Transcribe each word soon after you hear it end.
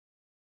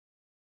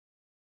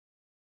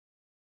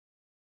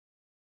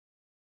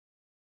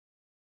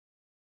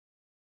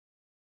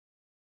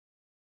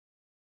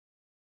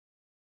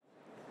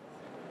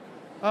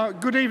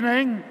Good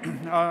evening.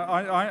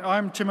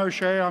 I'm Tim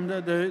O'Shea. I'm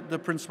the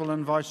Principal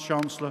and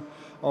Vice-Chancellor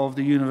of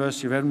the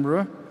University of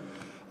Edinburgh.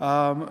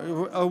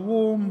 A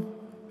warm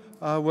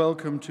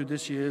welcome to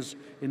this year's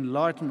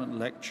Enlightenment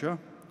lecture.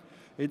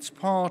 It's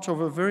part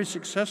of a very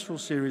successful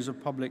series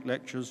of public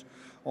lectures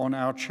on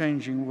our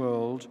changing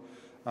world,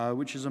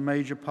 which is a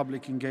major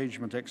public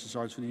engagement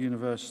exercise for the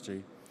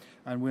university.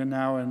 And we're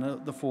now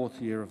in the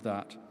fourth year of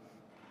that.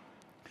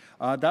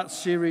 That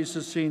series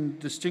has seen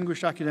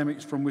distinguished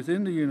academics from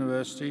within the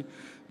university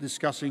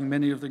discussing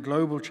many of the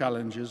global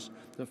challenges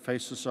that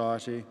face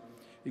society,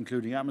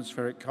 including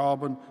atmospheric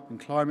carbon and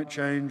climate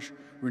change,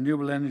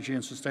 renewable energy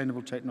and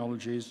sustainable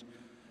technologies,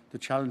 the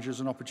challenges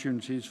and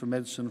opportunities for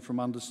medicine from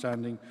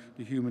understanding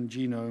the human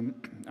genome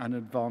and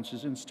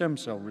advances in stem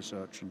cell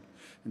research. And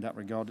in that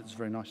regard, it's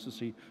very nice to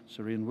see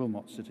Sir Ian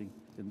Wilmot sitting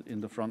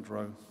in the front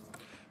row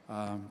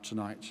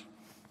tonight.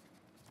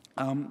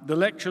 The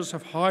lectures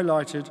have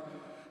highlighted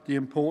the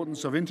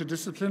importance of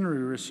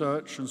interdisciplinary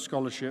research and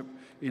scholarship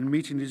in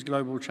meeting these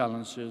global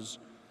challenges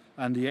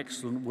and the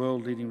excellent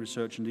world-leading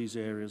research in these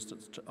areas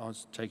that are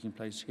taking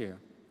place here.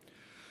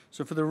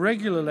 So for the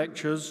regular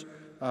lectures,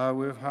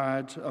 we've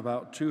had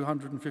about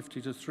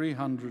 250 to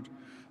 300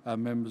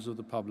 members of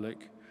the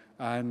public,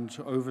 and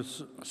over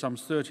some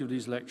 30 of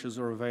these lectures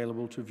are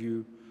available to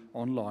view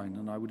online,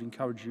 and I would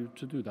encourage you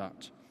to do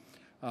that.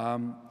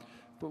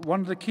 But one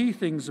of the key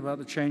things about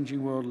the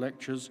Changing World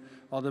lectures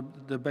are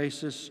the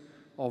basis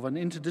of an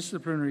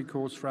interdisciplinary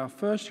course for our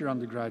first-year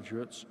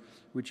undergraduates,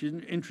 which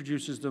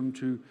introduces them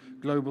to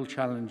global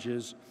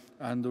challenges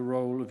and the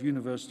role of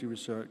university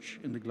research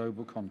in the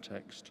global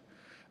context.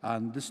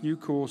 And this new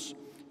course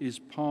is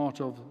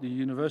part of the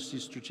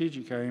university's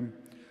strategic aim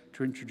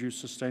to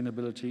introduce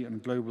sustainability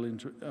and global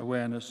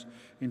awareness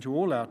into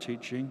all our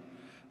teaching.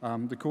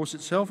 The course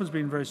itself has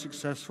been very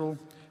successful.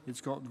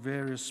 It's got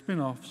various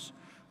spin-offs,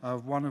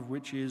 one of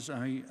which is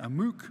a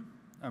MOOC,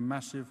 a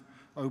massive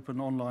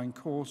open online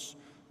course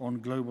on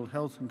global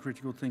health and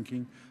critical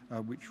thinking,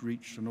 which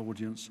reached an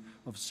audience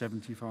of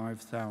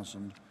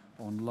 75,000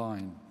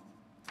 online.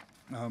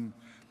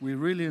 We're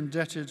really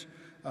indebted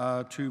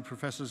to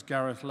Professors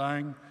Gareth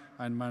Lang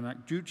and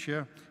Manak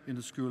Duchia in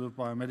the School of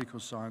Biomedical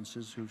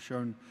Sciences, who've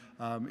shown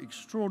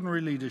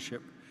extraordinary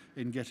leadership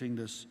in getting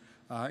this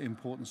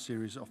important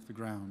series off the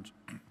ground.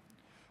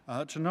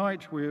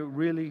 Tonight, we're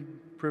really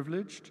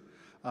privileged.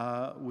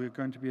 We're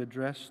going to be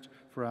addressed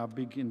for our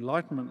big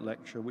Enlightenment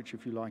lecture, which,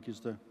 if you like,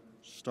 is the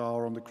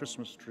star on the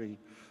Christmas tree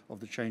of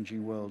the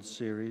Changing World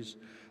series.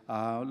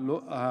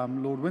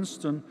 Lord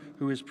Winston,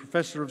 who is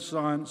Professor of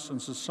Science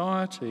and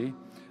Society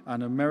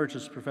and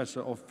Emeritus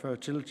Professor of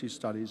Fertility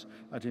Studies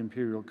at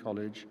Imperial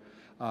College,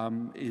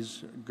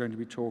 is going to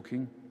be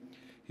talking.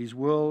 He's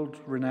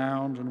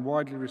world-renowned and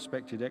widely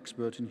respected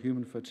expert in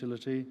human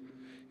fertility.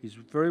 He's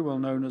very well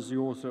known as the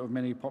author of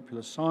many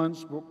popular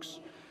science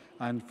books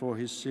and for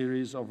his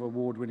series of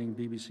award-winning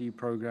BBC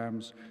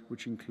programs,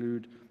 which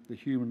include The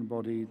Human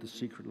Body, The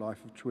Secret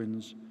Life of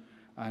Twins,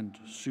 and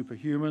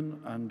Superhuman.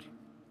 And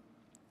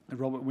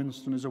Robert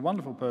Winston is a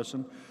wonderful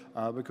person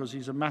because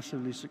he's a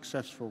massively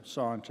successful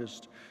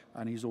scientist,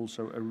 and he's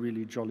also a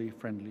really jolly,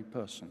 friendly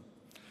person.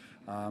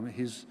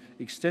 His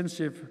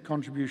extensive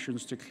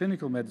contributions to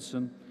clinical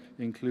medicine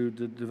include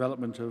the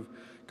development of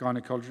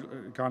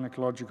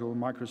gynecological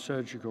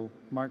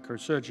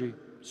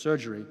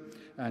microsurgery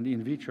and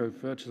in vitro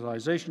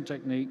fertilization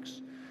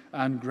techniques,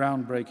 and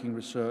groundbreaking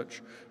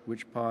research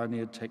which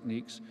pioneered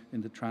techniques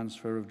in the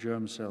transfer of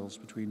germ cells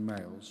between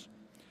males.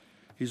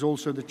 He's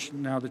also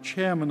now the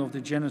chairman of the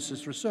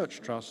Genesis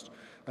Research Trust,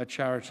 a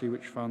charity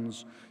which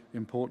funds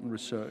important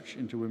research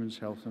into women's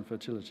health and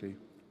fertility.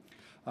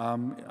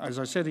 As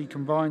I said, he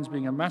combines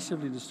being a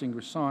massively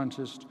distinguished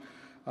scientist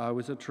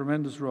with a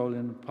tremendous role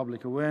in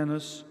public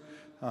awareness,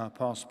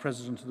 past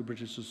president of the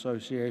British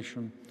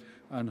Association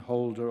and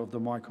holder of the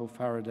Michael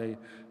Faraday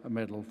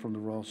Medal from the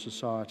Royal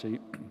Society,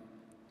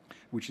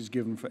 which is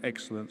given for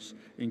excellence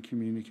in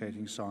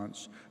communicating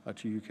science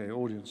to UK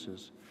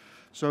audiences.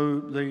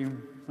 So,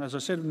 as I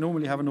said, we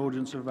normally have an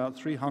audience of about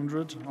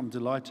 300. I'm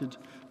delighted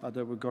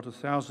that we've got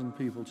 1,000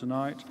 people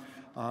tonight,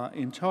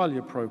 entirely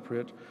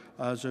appropriate.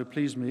 So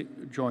please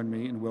join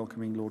me in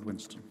welcoming Lord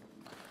Winston.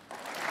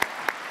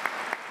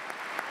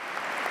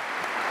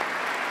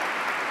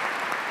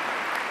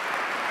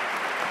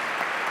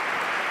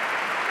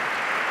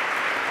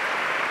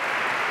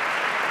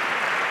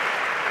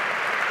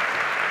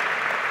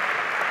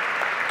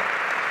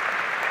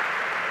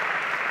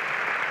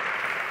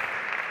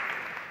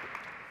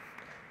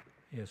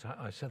 Yes,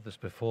 I said this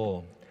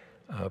before,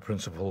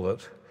 Principal,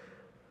 that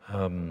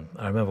I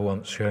remember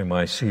once showing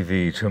my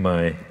CV to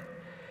my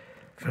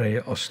very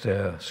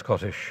austere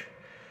Scottish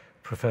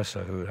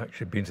professor who had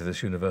actually been to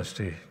this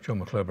university, John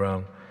McClure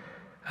Brown,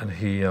 and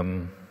he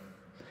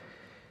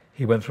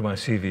went through my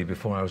CV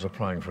before I was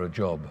applying for a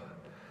job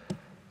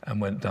and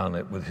went down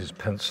it with his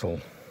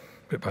pencil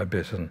bit by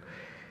bit, and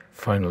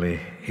finally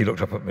he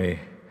looked up at me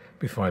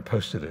before I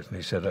posted it and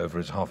he said over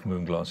his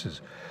half-moon glasses,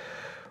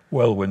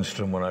 "Well,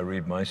 Winston, when I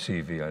read my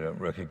CV, I don't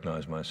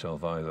recognize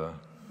myself either."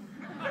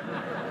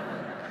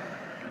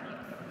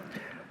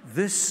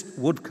 This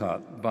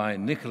woodcut by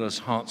Nicholas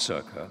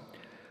Hartsoeker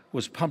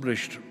was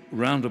published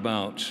round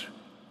about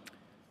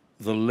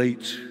the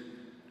late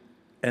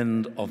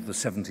end of the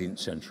 17th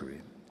century.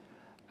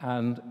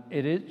 And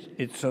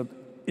it's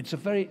a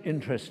very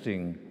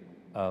interesting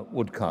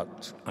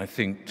woodcut, I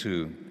think,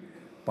 to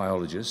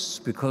biologists,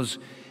 because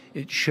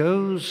it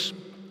shows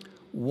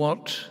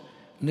what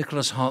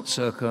Nicholas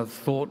Hartsoeker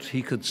thought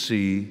he could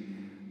see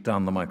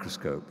down the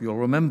microscope. You'll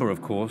remember,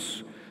 of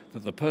course,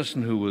 that the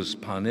person who was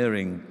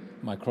pioneering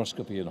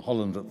microscopy in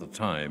Holland at the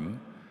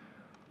time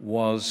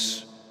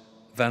was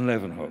van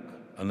Leeuwenhoek,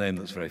 a name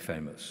that's very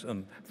famous.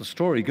 And the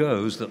story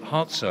goes that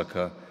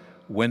Hartsoeker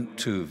went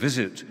to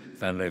visit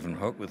van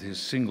Leeuwenhoek with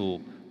his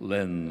single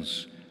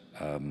lens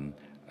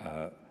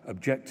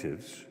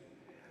objectives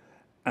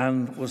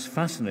and was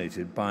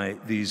fascinated by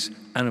these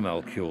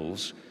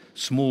animalcules,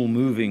 small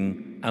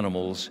moving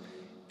animals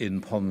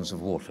in ponds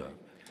of water.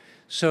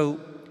 So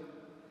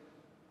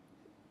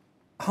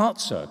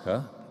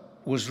Hartsoeker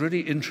was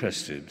really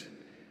interested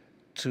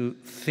to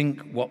think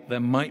what there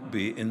might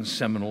be in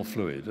seminal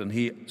fluid. And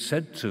he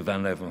said to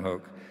van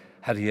Leeuwenhoek,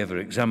 had he ever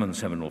examined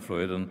seminal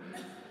fluid? And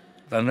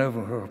van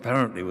Leeuwenhoek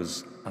apparently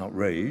was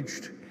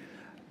outraged.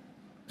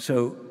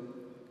 So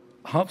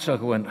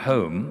Hartsoeker went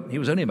home. He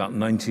was only about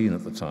 19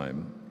 at the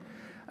time.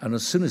 And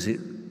as soon as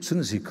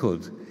he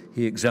could,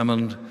 he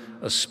examined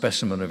a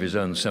specimen of his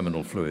own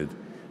seminal fluid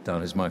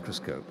down his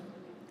microscope.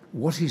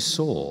 What he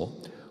saw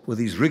were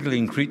these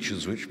wriggling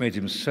creatures which made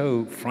him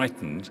so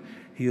frightened,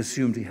 he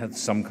assumed he had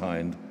some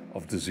kind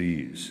of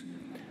disease.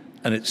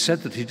 And it's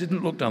said that he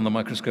didn't look down the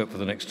microscope for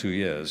the next 2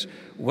 years.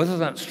 Whether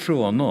that's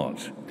true or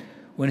not,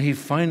 when he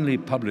finally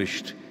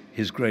published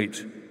his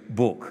great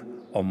book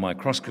on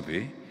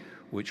microscopy,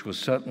 which was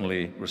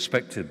certainly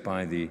respected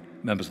by the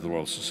members of the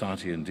Royal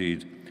Society,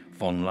 indeed,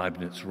 von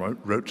Leibniz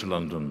wrote to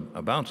London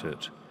about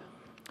it,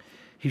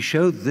 he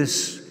showed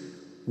this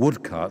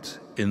woodcut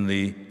in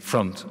the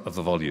front of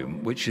the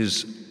volume, which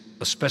is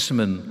a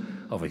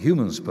specimen of a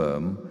human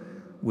sperm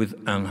with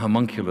an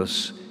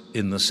homunculus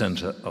in the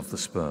center of the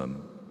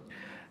sperm.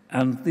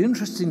 And the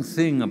interesting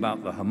thing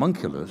about the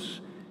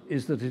homunculus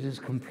is that it is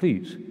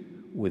complete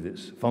with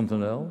its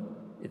fontanelle,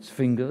 its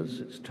fingers,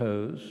 its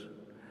toes,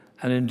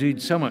 and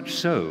indeed so much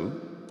so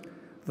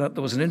that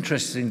there was an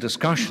interesting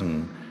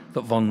discussion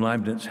that von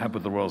Leibniz had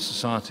with the Royal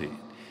Society.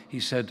 He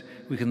said,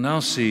 we can now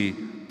see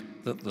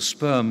that the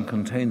sperm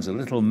contains a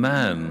little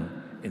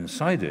man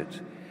inside it,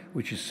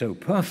 which is so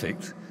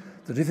perfect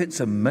that if it's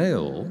a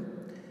male,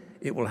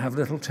 it will have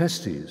little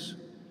testes.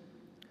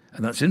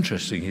 And that's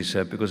interesting, he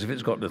said, because if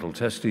it's got little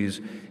testes,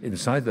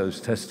 inside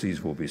those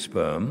testes will be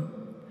sperm,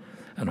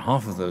 and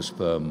half of those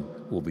sperm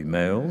will be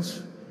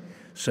males.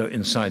 So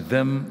inside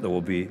them, there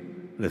will be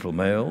little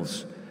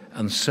males,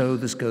 and so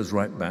this goes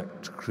right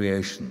back to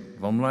creation.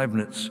 Von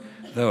Leibniz,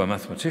 though a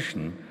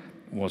mathematician,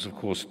 was, of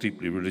course,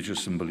 deeply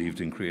religious and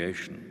believed in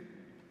creation.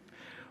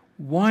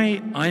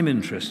 Why I'm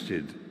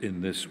interested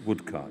in this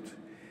woodcut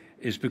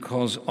is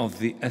because of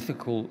the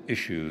ethical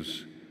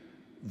issues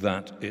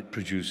that it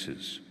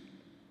produces.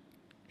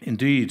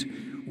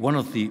 Indeed, one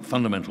of the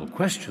fundamental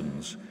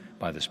questions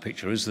by this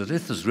picture is that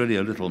if there's really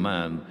a little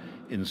man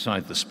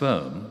inside the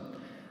sperm,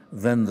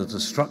 then the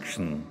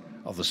destruction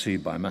of the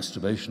seed by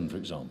masturbation, for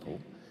example,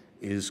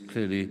 is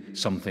clearly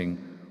something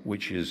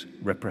which is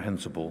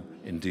reprehensible,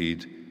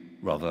 indeed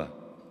rather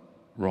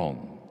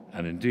wrong.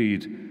 And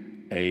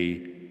indeed,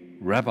 a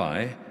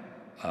rabbi,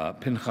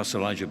 Pinchas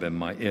Elijah ben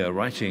Meir,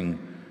 writing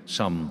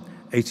some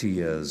 80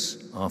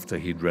 years after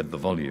he'd read the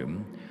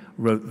volume,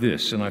 wrote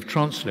this, and I've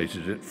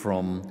translated it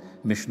from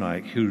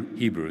Mishnaic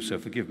Hebrew, so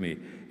forgive me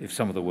if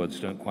some of the words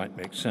don't quite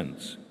make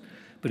sense.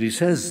 But he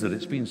says that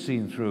it's been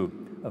seen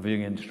through a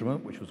viewing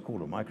instrument, which was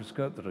called a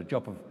microscope, that a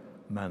drop of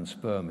man's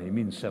sperm, he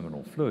means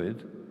seminal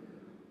fluid,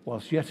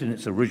 whilst yet in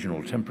its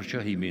original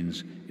temperature, he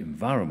means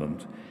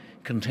environment,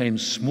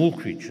 contains small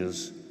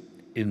creatures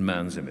in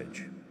man's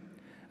image.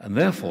 And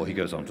therefore, he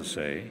goes on to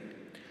say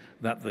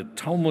that the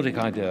Talmudic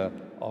idea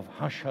of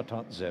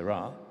hashhatat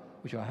zera,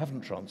 which I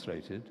haven't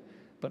translated,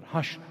 but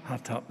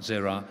hashhatat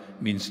zera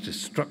means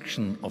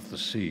destruction of the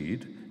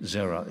seed.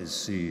 Zera is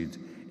seed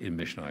in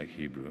Mishnaic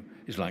Hebrew,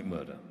 is like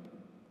murder.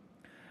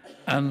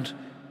 And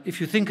if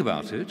you think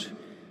about it,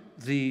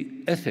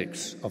 the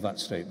ethics of that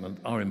statement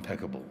are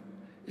impeccable.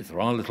 If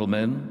there are little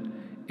men,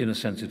 in a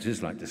sense it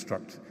is like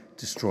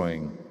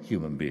destroying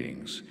human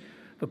beings.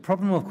 The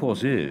problem, of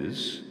course,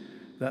 is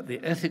that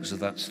the ethics of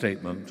that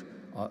statement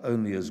are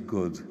only as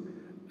good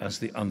as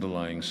the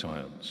underlying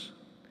science.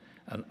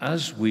 And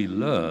as we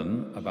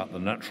learn about the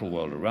natural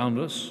world around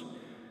us,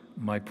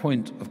 my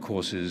point, of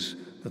course, is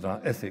that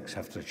our ethics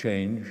have to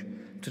change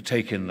to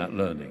take in that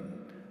learning.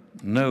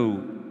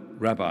 No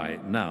rabbi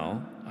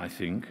now, I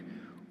think,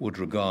 would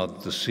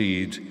regard the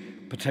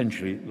seed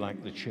potentially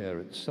like the chair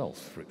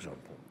itself, for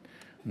example.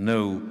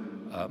 No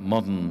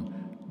modern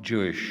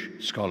Jewish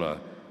scholar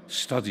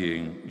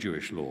studying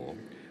Jewish law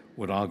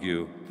would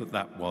argue that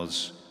that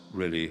was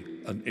really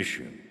an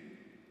issue.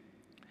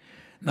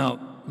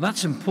 Now,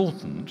 that's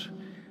important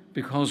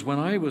because when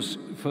I was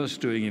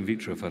first doing in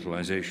vitro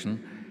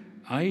fertilization,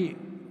 I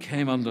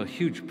came under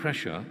huge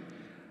pressure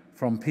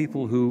from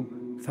people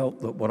who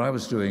felt that what I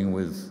was doing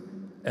with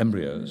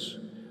embryos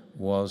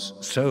was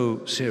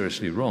so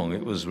seriously wrong,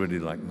 it was really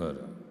like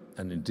murder.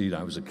 And indeed,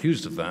 I was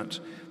accused of that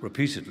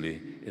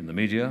repeatedly in the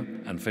media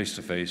and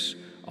face-to-face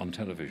on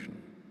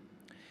television.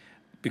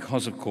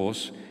 Because, of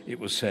course, it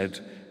was said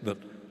that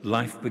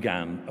life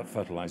began at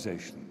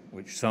fertilization,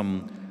 which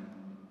some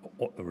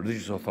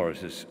religious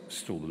authorities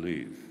still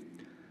believe.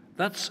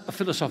 That's a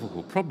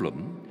philosophical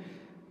problem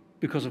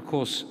because, of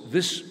course,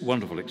 this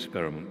wonderful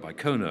experiment by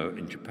Kono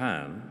in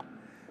Japan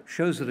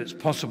shows that it's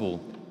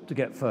possible to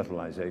get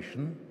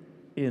fertilization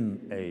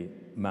in a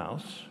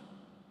mouse.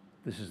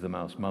 This is the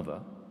mouse mother,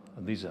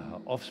 and these are her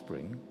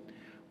offspring,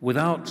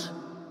 without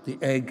the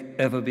egg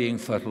ever being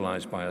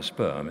fertilized by a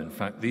sperm. In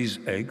fact, these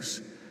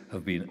eggs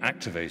have been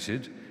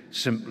activated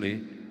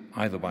simply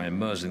either by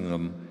immersing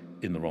them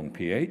in the wrong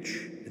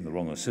pH, in the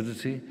wrong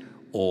acidity,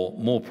 or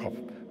more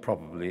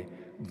probably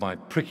by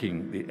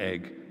pricking the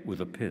egg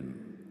with a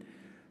pin.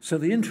 So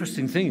the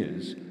interesting thing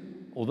is,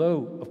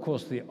 although, of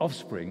course, the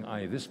offspring,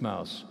 i.e. this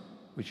mouse,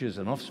 which is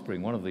an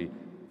offspring, one of the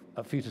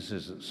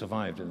fetuses that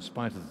survived in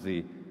spite of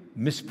the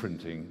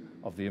misprinting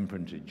of the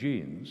imprinted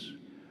genes,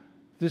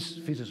 this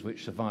fetus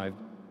which survived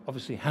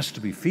obviously has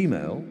to be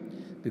female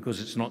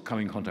because it's not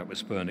coming in contact with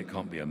sperm, it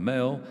can't be a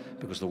male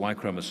because the Y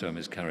chromosome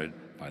is carried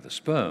by the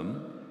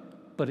sperm,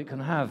 but it can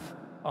have,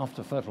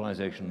 after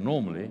fertilization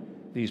normally,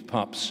 these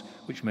pups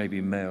which may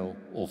be male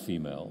or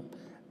female.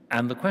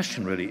 And the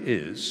question really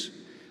is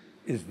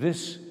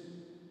this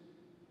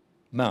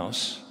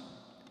mouse,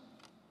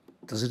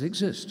 does it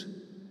exist?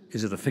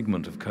 Is it a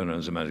figment of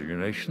Kono's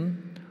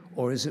imagination,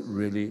 or is it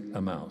really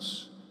a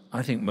mouse?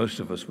 I think most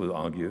of us will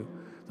argue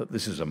that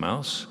this is a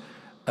mouse,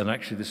 and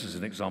actually this is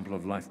an example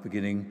of life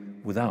beginning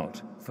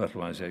without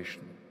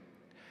fertilization.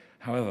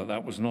 However,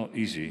 that was not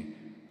easy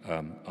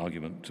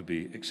argument to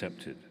be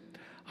accepted.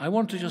 I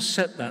want to just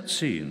set that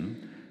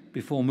scene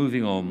before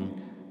moving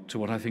on to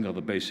what I think are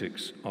the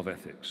basics of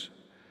ethics.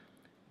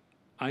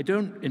 I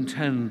don't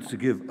intend to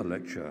give a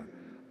lecture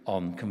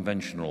on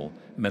conventional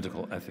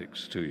medical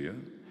ethics to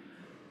you.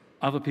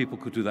 Other people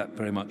could do that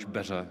very much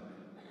better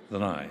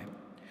than I.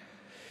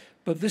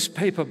 But this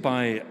paper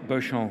by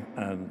Beauchamp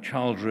and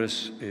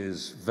Childress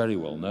is very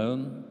well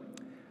known,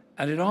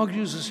 and it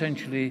argues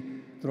essentially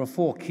there are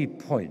 4 key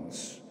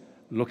points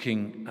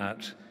looking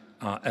at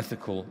our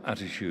ethical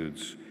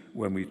attitudes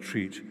when we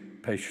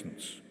treat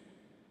patients.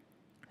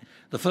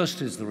 The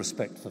first is the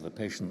respect for the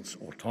patient's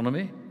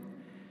autonomy.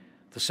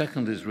 The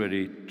second is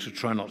really to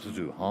try not to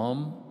do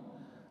harm.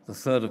 The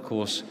third, of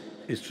course,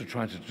 is to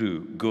try to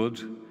do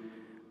good.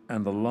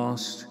 And the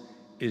last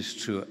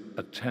is to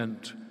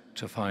attempt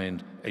to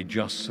find a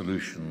just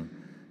solution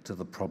to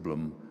the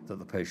problem that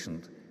the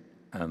patient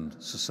and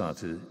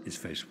society is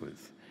faced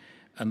with.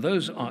 And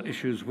those are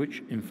issues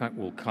which, in fact,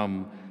 will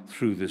come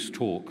through this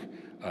talk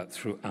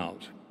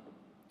throughout.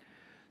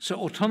 So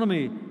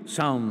autonomy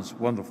sounds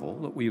wonderful,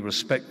 that we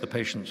respect the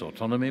patient's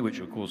autonomy, which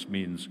of course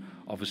means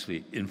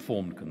obviously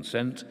informed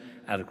consent,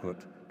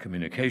 adequate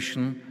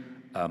communication,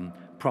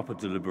 proper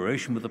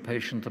deliberation with the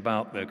patient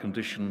about their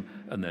condition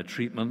and their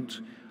treatment,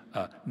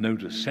 no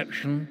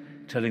deception,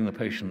 telling the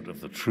patient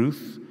of the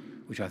truth,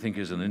 which I think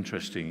is an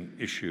interesting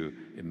issue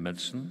in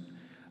medicine,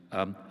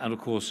 and of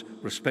course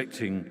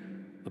respecting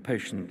the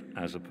patient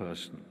as a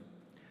person.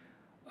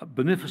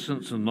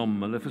 Beneficence and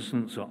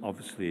non-maleficence are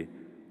obviously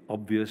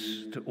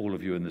obvious to all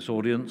of you in this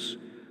audience,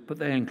 but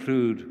they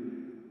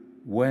include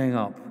weighing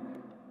up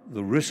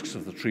the risks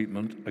of the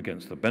treatment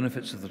against the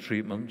benefits of the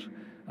treatment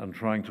and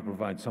trying to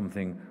provide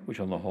something which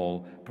on the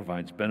whole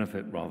provides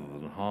benefit rather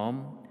than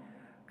harm,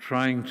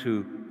 trying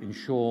to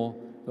ensure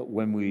that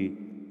when we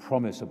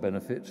promise a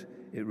benefit,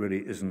 it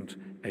really isn't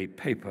a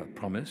paper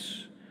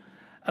promise,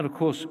 and of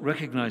course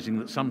recognizing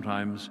that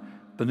sometimes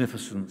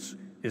beneficence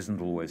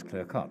isn't always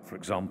clear-cut. For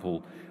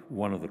example,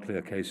 one of the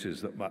clear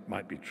cases that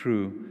might be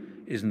true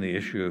is in the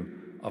issue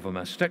of a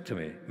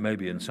mastectomy,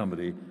 maybe in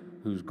somebody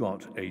who's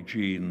got a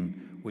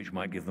gene which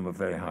might give them a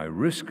very high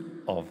risk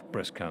of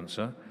breast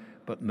cancer,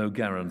 but no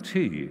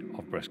guarantee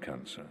of breast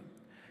cancer.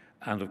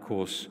 And of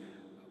course,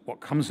 what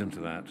comes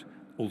into that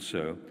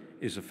also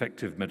is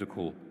effective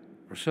medical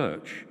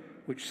research,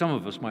 which some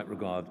of us might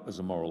regard as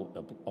a moral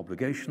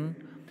obligation,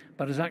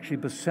 but is actually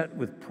beset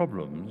with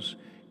problems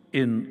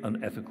in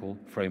an ethical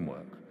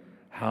framework.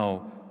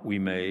 How we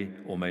may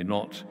or may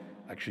not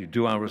actually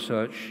do our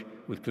research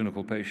with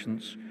clinical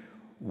patients,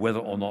 whether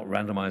or not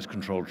randomized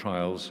controlled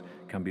trials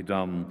can be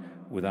done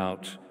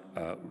without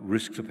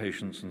risk to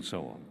patients, and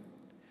so on.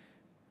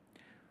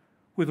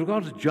 With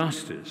regard to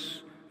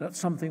justice, that's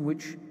something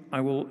which I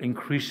will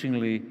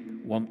increasingly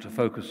want to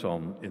focus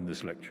on in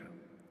this lecture.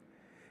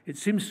 It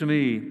seems to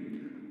me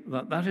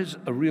that that is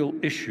a real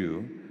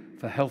issue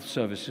for health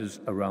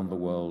services around the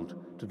world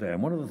today.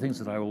 And one of the things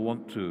that I will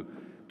want to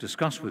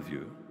discuss with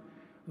you,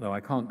 though I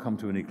can't come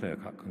to any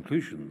clear-cut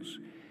conclusions,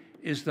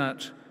 is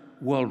that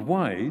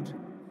worldwide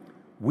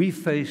we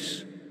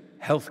face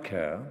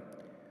healthcare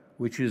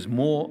which is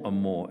more and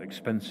more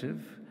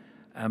expensive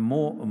and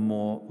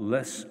more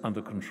less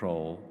under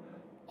control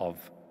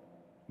of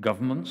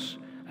governments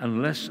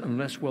and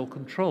less well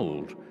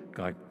controlled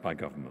by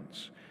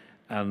governments.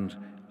 And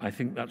I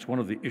think that's one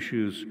of the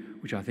issues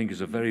which I think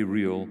is a very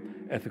real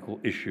ethical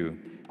issue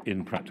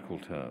in practical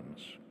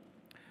terms.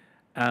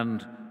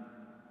 And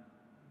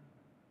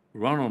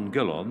Rhiannon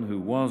Gillon, who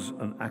was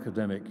an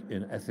academic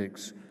in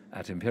ethics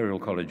at Imperial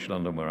College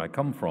London, where I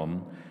come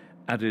from,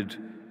 added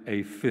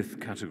a fifth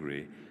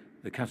category,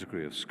 the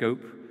category of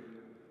scope,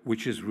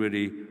 which is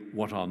really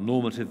what are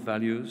normative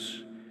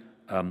values,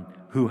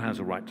 who has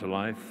a right to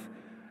life.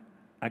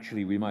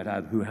 Actually, we might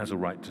add who has a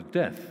right to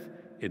death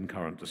in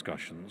current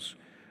discussions.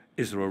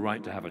 Is there a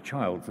right to have a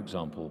child, for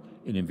example,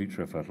 in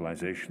vitro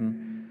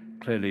fertilization?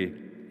 Clearly,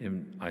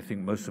 I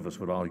think most of us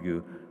would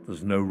argue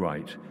there's no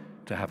right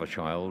to have a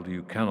child.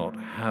 You cannot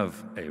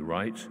have a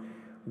right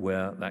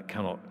where that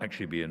cannot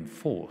actually be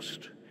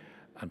enforced.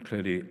 And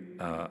clearly,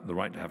 the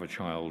right to have a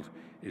child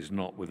is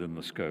not within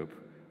the scope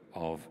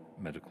of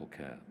medical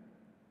care.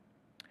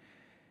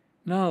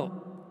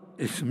 Now,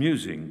 it's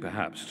amusing,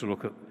 perhaps, to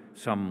look at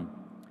some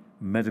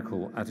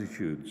medical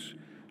attitudes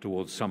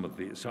towards some of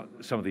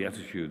the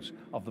attitudes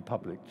of the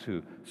public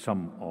to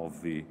some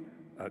of the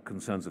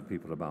concerns of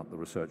people about the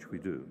research we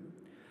do.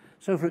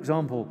 So, for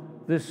example,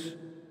 this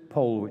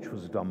poll, which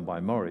was done by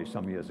Murray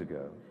some years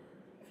ago,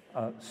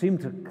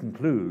 seemed to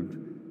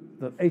conclude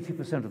that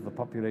 80% of the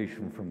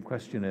population from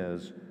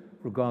questionnaires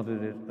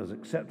regarded it as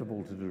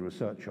acceptable to do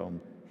research on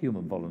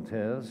human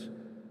volunteers,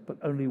 but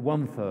only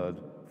 1/3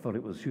 thought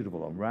it was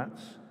suitable on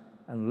rats,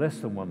 and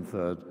less than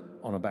 1/3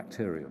 on a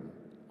bacterium.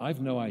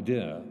 I've no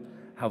idea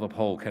how the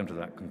poll came to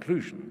that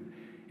conclusion.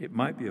 It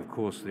might be, of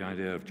course, the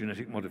idea of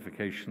genetic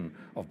modification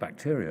of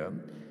bacteria,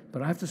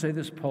 but I have to say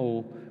this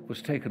poll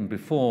was taken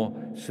before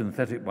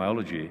synthetic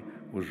biology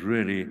was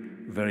really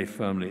very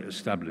firmly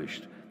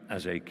established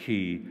as a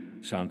key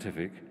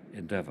scientific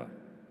endeavor.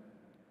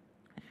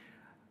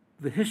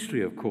 The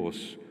history, of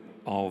course,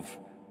 of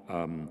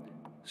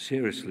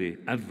seriously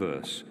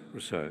adverse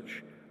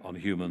research on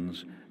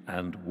humans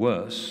and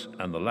worse,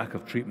 and the lack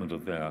of treatment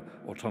of their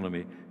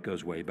autonomy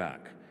goes way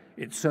back.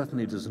 It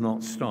certainly does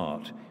not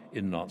start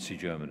in Nazi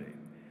Germany.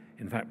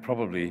 In fact,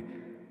 probably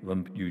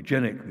the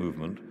eugenic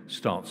movement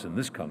starts in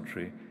this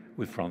country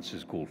with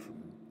Francis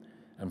Galton.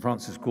 And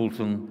Francis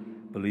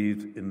Galton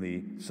believed in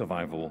the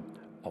survival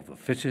of the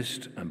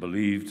fittest and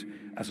believed,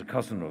 as a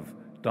cousin of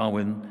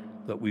Darwin,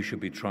 that we should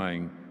be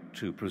trying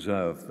to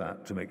preserve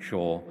that, to make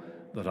sure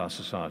that our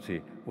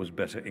society was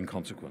better in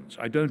consequence.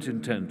 I don't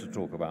intend to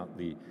talk about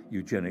the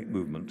eugenic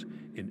movement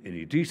in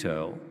any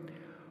detail.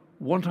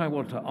 What I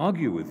want to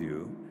argue with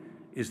you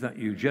is that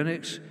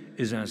eugenics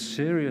is as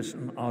serious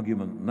an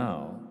argument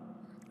now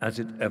as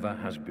it ever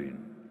has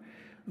been.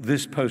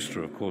 This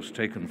poster, of course,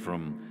 taken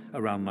from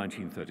around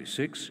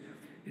 1936,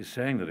 is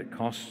saying that it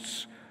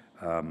costs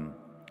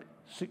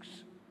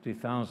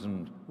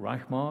 60,000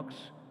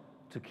 Reichmarks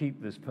to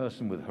keep this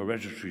person with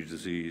hereditary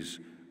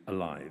disease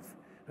alive,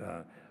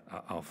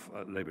 of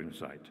laboring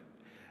site.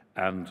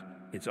 And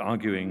it's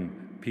arguing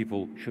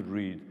people should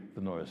read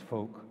the Neues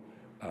Volk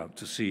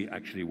to see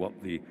actually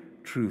what the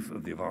truth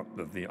of the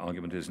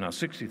argument is. Now,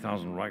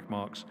 60,000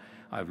 Reichmarks,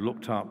 I've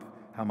looked up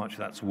how much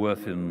that's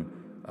worth in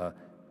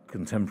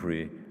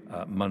contemporary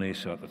money.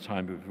 So at the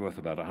time, it was worth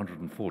about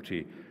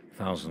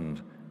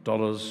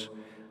 $140,000.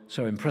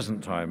 So in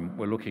present time,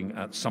 we're looking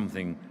at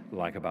something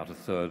like about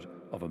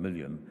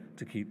 $250,000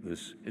 to keep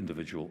this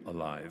individual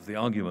alive. The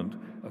argument,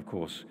 of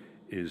course,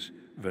 is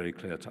very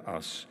clear to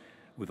us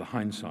with the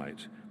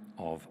hindsight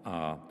of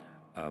our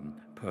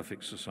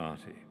perfect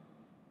society.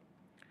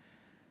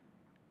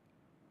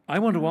 I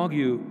want to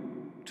argue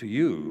to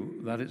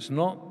you that it's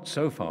not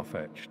so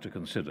far-fetched to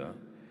consider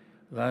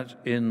that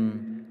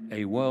in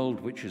a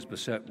world which is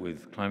beset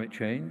with climate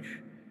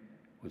change,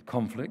 with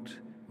conflict,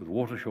 with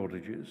water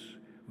shortages,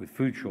 with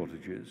food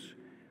shortages,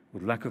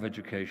 with lack of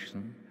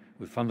education,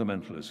 with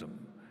fundamentalism,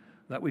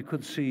 that we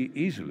could see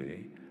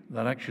easily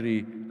that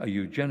actually a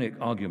eugenic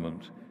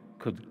argument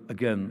could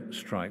again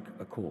strike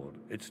a chord.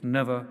 It's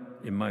never,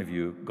 in my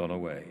view, gone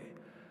away.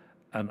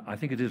 And I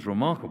think it is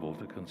remarkable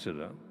to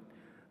consider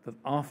that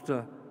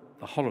after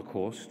the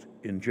Holocaust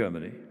in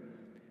Germany,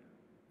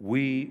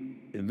 we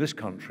in this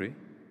country,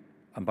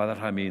 and by that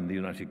I mean the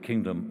United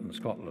Kingdom and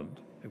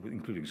Scotland,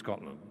 including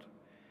Scotland,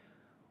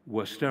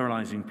 were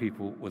sterilizing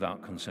people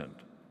without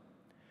consent,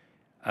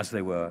 as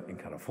they were in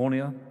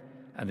California,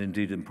 and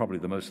indeed in probably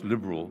the most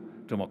liberal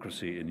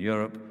democracy in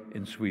Europe,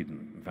 in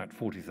Sweden. In fact,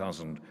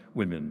 40,000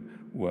 women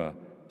were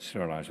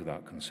sterilized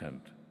without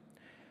consent.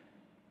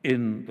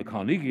 In the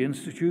Carnegie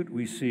Institute,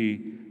 we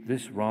see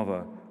this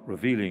rather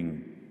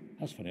revealing.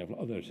 That's funny,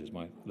 oh, there it is,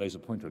 my laser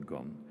pointer had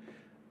gone.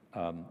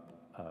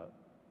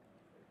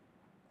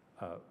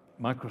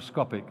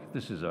 Microscopic,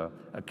 this is a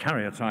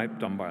karyotype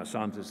done by a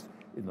scientist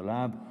in the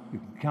lab. You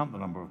can count the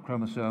number of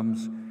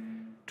chromosomes,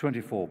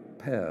 24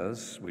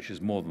 pairs, which is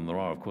more than there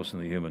are, of course, in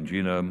the human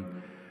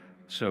genome.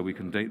 So we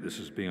can date this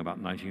as being about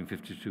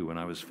 1952, when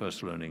I was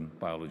first learning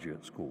biology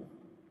at school.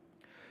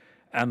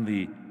 And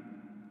the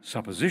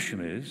supposition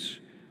is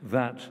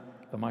that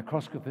the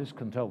microscopist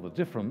can tell the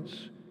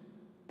difference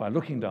by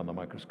looking down the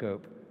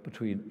microscope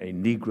between a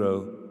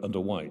Negro and a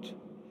white.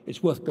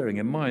 It's worth bearing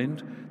in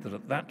mind that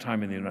at that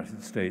time in the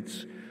United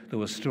States, there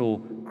were still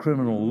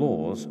criminal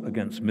laws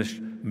against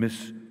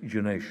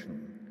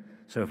miscegenation.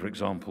 So, for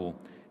example,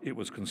 it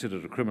was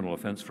considered a criminal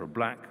offense for a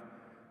black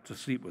to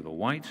sleep with a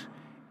white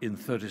in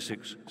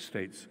 36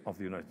 states of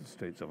the United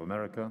States of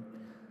America.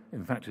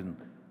 In fact, in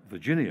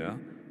Virginia,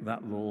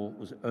 that law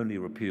was only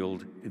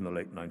repealed in the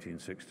late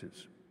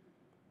 1960s.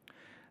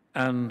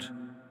 And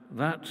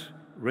that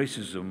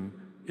racism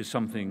is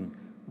something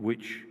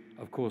which,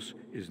 of course,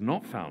 is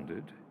not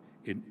founded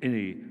in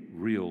any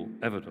real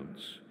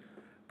evidence,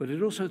 but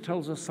it also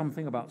tells us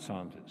something about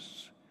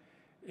scientists.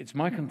 It's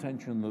my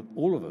contention that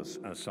all of us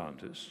as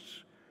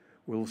scientists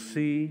will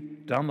see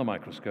down the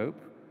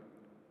microscope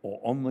or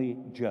on the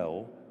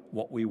gel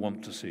what we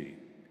want to see.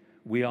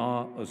 We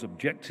are as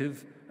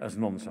objective as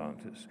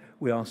non-scientists.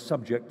 We are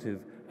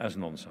subjective as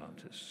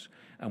non-scientists.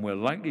 And we're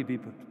likely to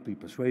be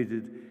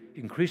persuaded,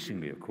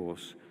 increasingly, of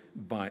course,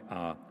 by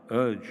our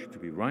urge to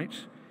be right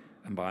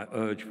and by our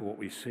urge for what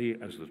we see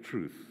as the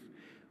truth,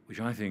 which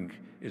I think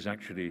is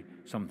actually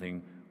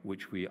something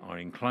which we are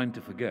inclined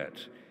to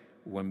forget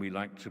when we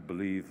like to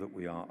believe that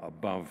we are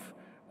above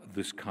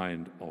this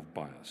kind of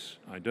bias.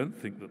 I don't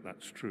think that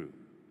that's true.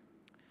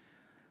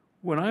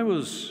 When I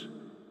was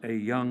a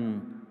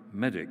young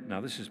medic,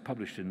 now this is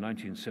published in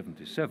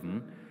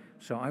 1977,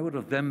 so I would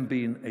have then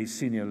been a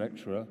senior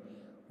lecturer,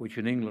 which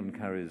in England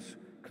carries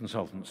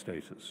consultant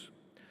status.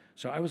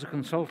 So I was a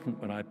consultant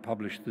when I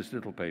published this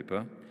little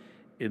paper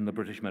in the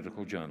British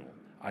Medical Journal.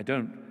 I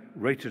don't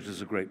rate it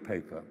as a great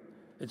paper.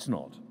 It's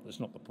not. That's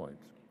not the point.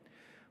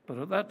 But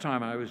at that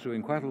time, I was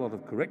doing quite a lot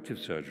of corrective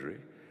surgery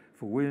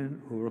for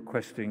women who were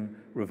requesting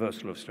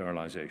reversal of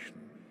sterilization.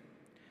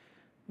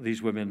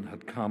 These women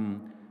had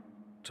come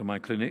to my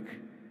clinic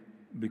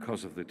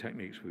because of the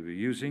techniques we were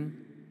using,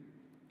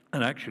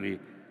 and actually,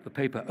 the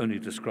paper only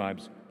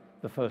describes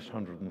the first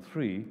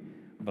 103,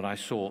 but I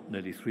saw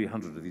nearly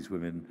 300 of these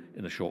women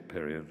in a short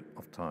period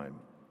of time.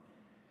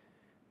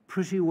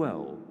 Pretty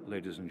well,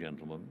 ladies and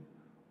gentlemen,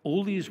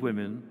 all these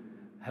women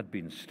had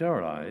been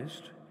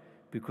sterilized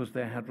because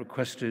they had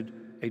requested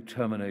a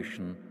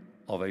termination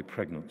of a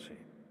pregnancy.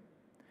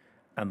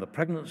 And the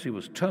pregnancy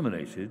was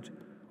terminated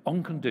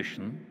on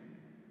condition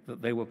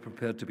that they were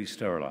prepared to be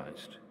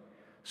sterilized.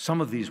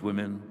 Some of these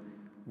women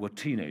were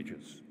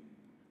teenagers.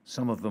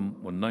 Some of them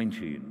were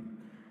 19.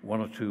 One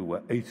or two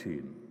were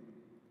 18.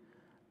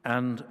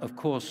 And of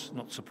course,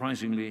 not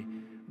surprisingly,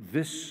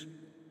 this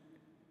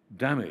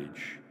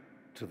damage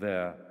to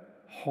their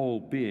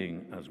whole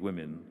being as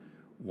women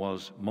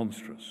was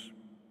monstrous.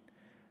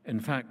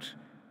 In fact,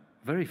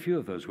 very few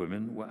of those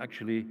women were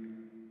actually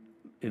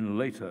in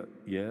later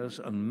years,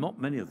 and not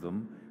many of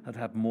them had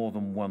had more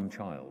than one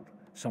child.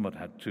 Some had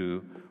had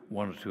two,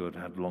 one or two had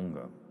had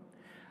longer.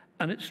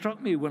 And it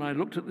struck me when I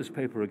looked at this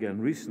paper again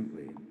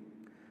recently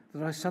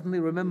that I suddenly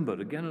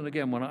remembered again and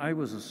again when I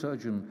was a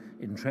surgeon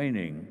in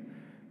training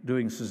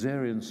doing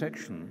cesarean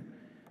section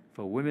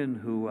for women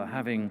who were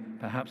having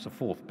perhaps a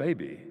fourth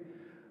baby,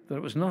 that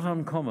it was not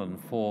uncommon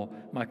for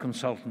my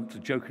consultant to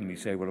jokingly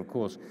say, well, of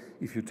course,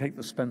 if you take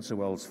the Spencer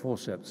Wells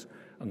forceps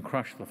and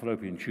crush the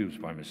fallopian tubes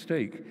by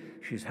mistake,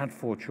 she's had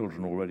 4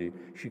 children already,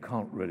 she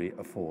can't really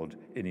afford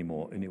any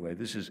more anyway.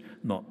 This is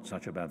not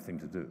such a bad thing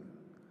to do.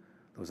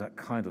 There was that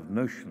kind of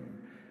notion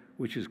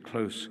which is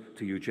close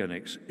to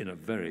eugenics in a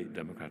very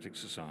democratic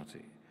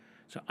society.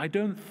 So I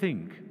don't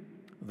think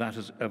that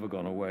has ever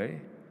gone away,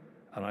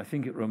 and I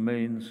think it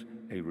remains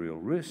a real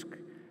risk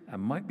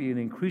and might be an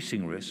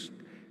increasing risk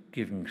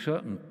given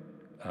certain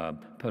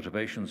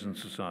perturbations in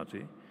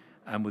society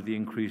and with the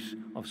increase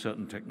of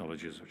certain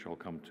technologies, which I'll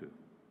come to.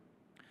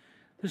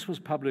 This was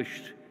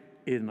published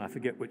in, I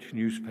forget which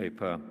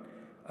newspaper,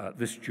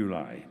 this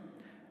July,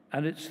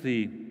 and it's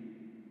the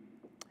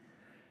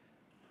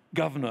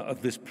governor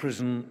of this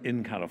prison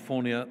in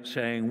California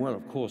saying, well,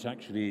 of course,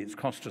 actually, it's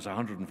cost us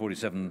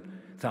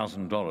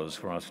 $147,000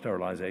 for our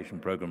sterilization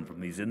program from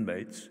these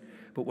inmates,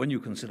 but when you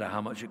consider how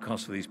much it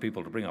costs for these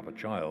people to bring up a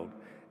child,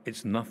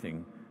 it's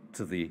nothing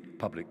to the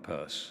public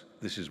purse.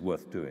 This is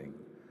worth doing.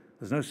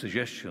 There's no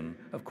suggestion,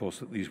 of course,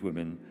 that these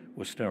women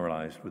were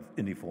sterilized with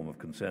any form of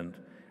consent,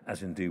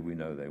 as indeed we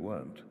know they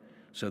weren't.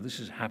 So this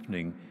is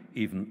happening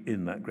even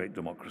in that great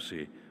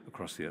democracy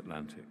across the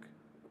Atlantic.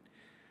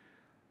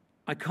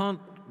 I can't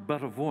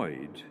but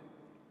avoid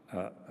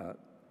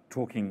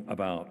talking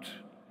about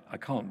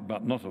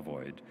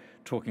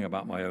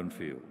my own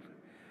field.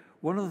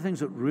 One of the things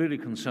that really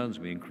concerns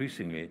me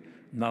increasingly,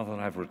 now that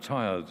I've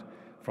retired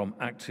from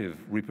active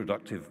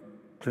reproductive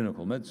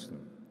clinical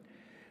medicine,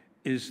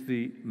 is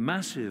the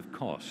massive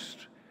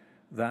cost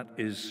that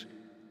is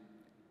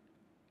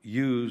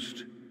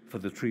used for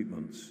the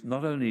treatments,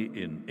 not only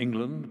in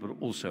England, but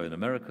also in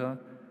America,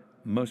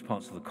 most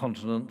parts of the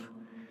continent,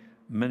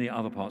 many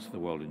other parts of the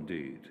world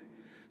indeed.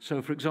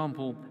 So, for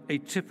example, a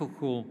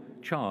typical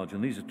charge,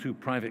 and these are 2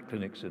 private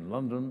clinics in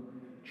London,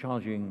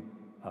 charging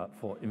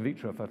for in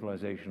vitro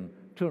fertilization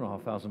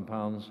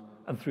 £2,500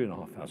 and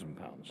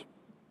 £3,500.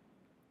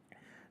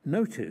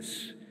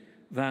 Notice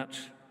that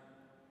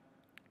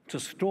To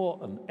store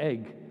an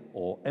egg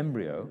or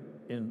embryo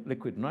in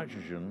liquid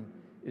nitrogen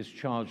is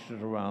charged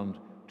at around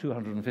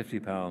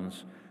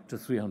 £250 to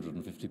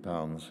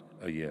 £350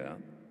 a year.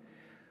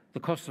 The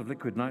cost of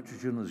liquid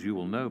nitrogen, as you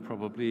will know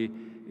probably,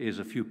 is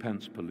a few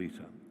pence per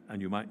litre,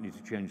 and you might need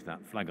to change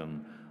that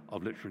flagon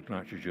of liquid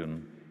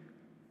nitrogen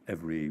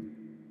every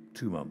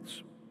 2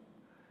 months.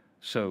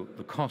 So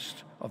the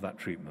cost of that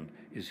treatment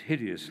is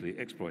hideously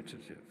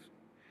exploitative.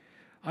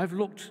 I've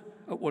looked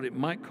at what it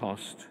might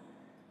cost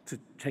to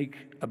take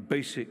a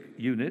basic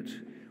unit,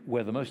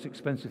 where the most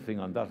expensive thing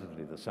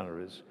undoubtedly the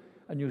salaries,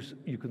 and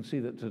you can see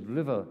that to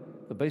deliver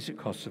the basic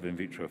costs of in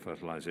vitro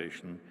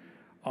fertilization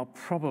are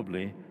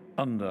probably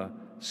under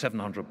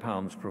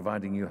 £700,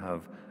 providing you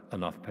have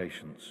enough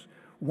patients.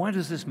 Why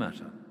does this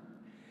matter?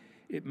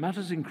 It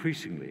matters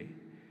increasingly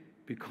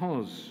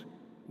because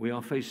we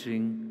are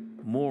facing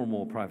more and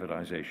more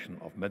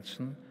privatization of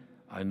medicine.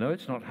 I know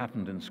it's not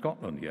happened in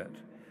Scotland yet,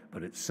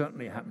 but it's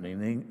certainly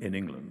happening in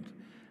England.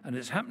 And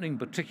it's happening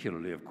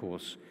particularly, of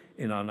course,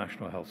 in our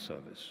National Health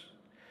Service.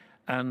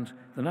 And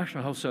the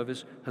National Health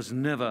Service has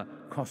never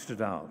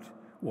costed out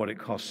what it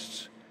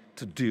costs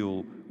to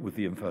deal with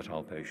the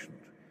infertile patient.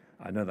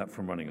 I know that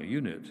from running a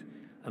unit.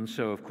 And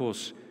so, of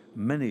course,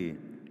 many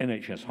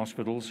NHS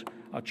hospitals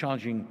are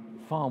charging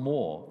far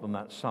more than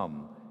that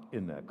sum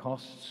in their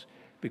costs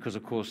because,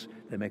 of course,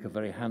 they make a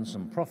very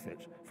handsome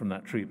profit from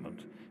that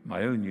treatment.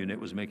 My own unit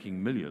was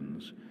making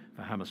millions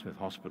for Hammersmith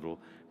Hospital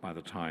by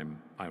the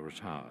time I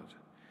retired.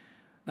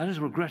 That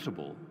is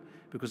regrettable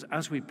because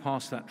as we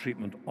pass that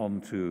treatment on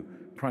to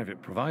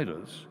private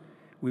providers,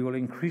 we will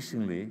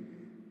increasingly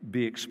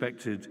be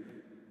expected,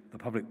 the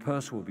public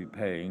purse will be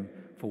paying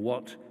for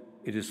what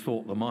it is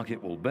thought the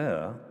market will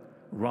bear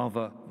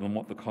rather than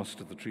what the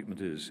cost of the treatment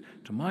is.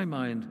 To my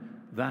mind,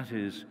 that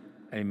is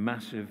a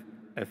massive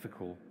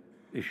ethical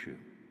issue.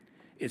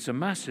 It's a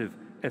massive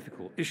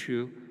ethical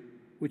issue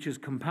which is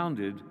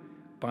compounded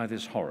by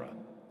this horror.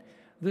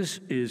 This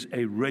is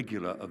a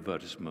regular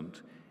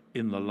advertisement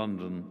in the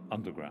London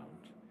Underground.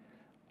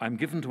 I'm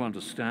given to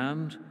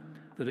understand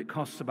that it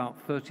costs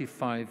about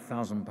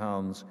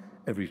 £35,000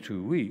 every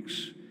 2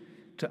 weeks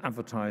to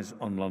advertise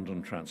on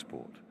London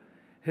transport.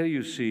 Here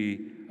you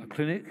see a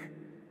clinic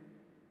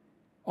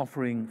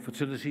offering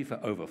fertility for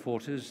over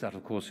 40s. That,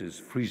 of course, is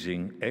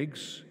freezing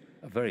eggs,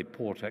 a very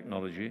poor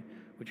technology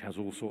which has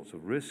all sorts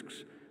of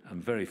risks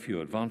and very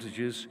few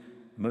advantages.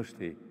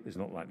 Mostly is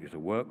not likely to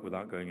work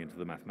without going into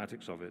the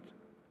mathematics of it.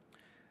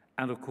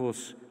 And of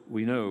course,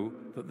 we know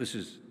that this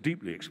is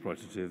deeply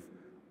exploitative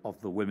of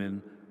the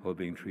women who are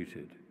being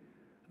treated.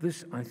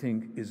 This, I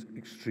think, is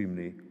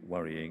extremely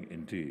worrying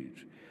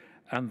indeed.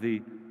 And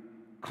the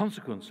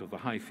consequence of the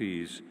high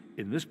fees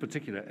in this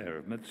particular area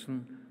of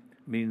medicine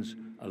means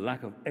a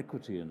lack of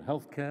equity in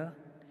healthcare,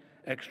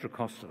 extra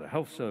costs to the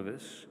health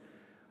service,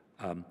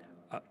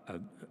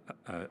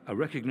 a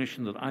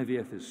recognition that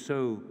IVF is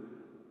so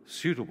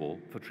suitable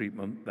for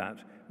treatment that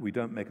we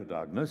don't make a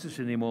diagnosis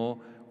anymore,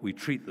 we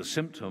treat the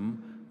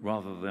symptom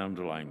rather than the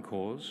underlying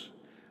cause.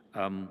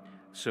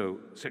 So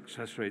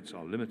success rates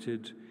are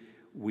limited.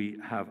 We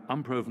have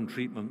unproven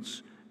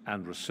treatments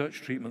and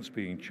research treatments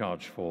being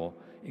charged for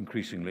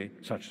increasingly,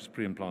 such as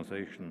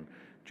pre-implantation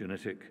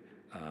genetic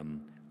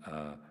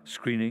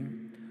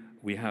screening.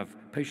 We have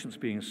patients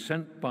being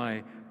sent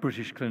by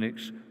British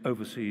clinics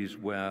overseas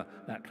where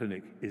that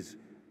clinic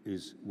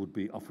would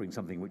be offering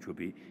something which would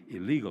be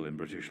illegal in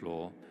British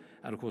law.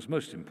 And of course,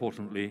 most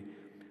importantly,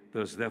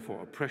 there's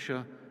therefore a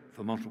pressure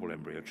for multiple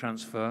embryo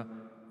transfer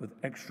with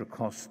extra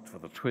cost for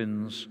the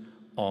twins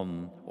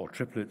or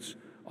triplets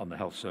on the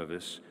health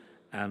service,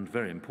 and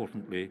very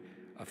importantly,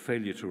 a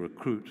failure to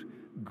recruit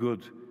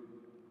good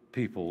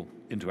people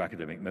into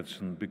academic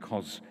medicine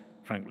because,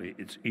 frankly,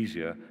 it's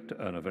easier to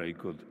earn a very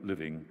good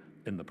living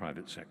in the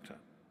private sector.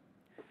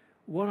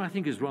 What I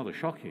think is rather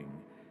shocking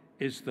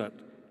is that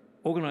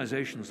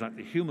organizations like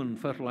the Human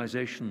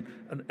Fertilization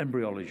and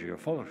Embryology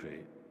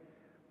Authority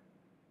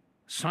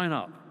sign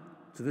up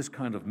to this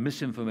kind of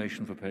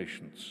misinformation for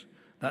patients.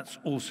 That's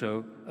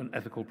also an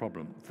ethical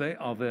problem. They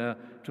are there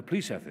to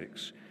police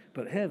ethics,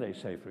 but here they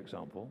say, for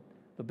example,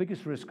 the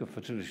biggest risk of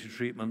fertility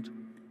treatment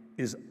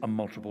is a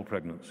multiple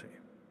pregnancy.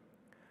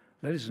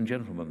 Ladies and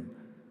gentlemen,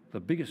 the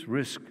biggest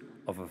risk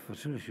of a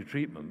fertility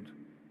treatment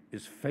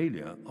is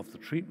failure of the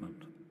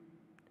treatment.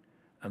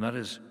 And that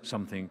is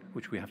something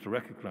which we have to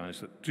recognize,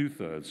 that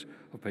 2/3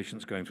 of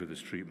patients going through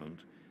this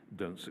treatment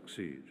don't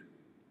succeed.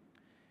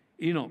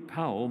 Enoch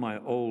Powell, my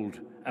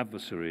old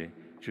adversary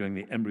during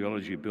the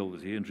embryology bill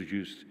that he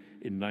introduced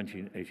in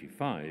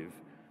 1985,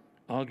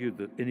 argued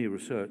that any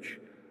research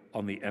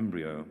on the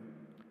embryo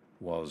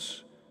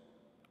was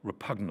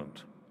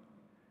repugnant.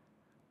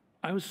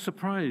 I was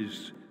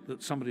surprised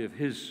that somebody of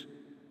his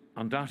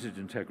undoubted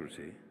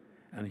integrity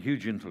and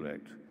huge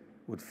intellect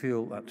would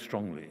feel that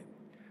strongly,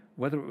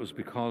 whether it was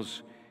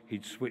because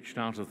he'd switched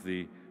out of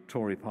the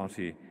Tory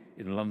party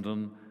in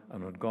London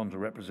and had gone to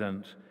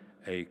represent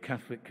a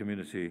Catholic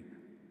community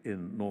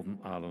in Northern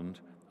Ireland,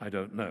 I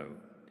don't know.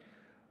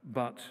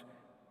 But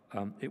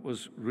it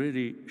was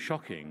really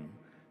shocking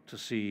to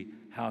see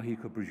how he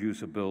could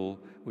produce a bill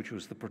which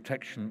was the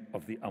protection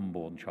of the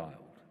unborn child.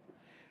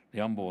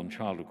 The unborn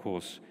child, of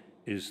course,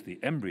 is the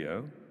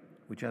embryo,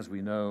 which, as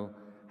we know,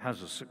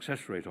 has a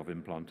success rate of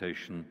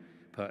implantation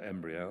per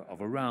embryo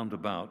of around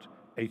about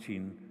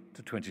 18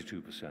 to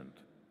 22%.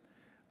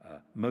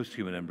 Most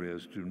human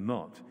embryos do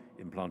not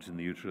implant in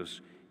the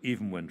uterus,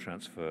 even when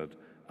transferred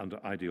under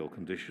ideal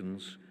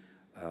conditions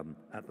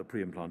at the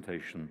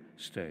pre-implantation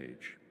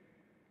stage.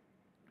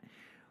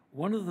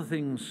 One of the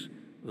things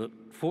that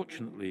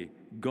fortunately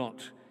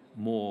got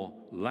more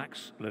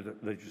lax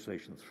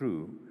legislation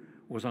through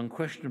was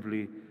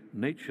unquestionably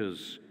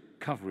Nature's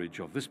coverage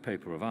of this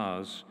paper of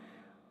ours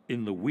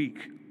in the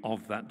week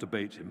of that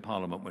debate in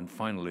Parliament when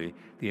finally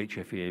the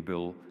HFEA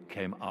bill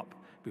came up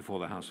before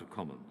the House of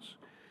Commons.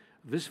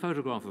 This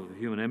photograph of the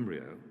human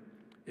embryo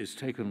is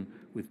taken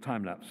with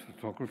time-lapse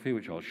photography,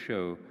 which I'll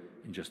show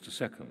in just a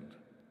second.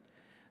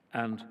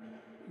 And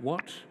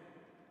what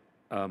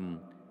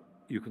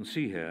you can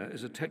see here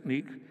is a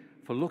technique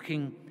for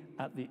looking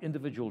at the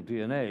individual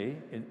DNA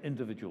in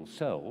individual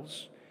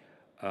cells,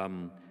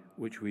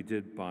 which we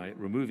did by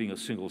removing a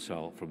single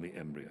cell from the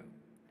embryo.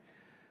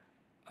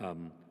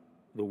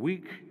 The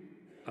week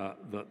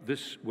that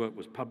this work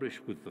was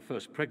published with the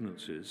first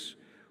pregnancies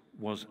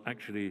was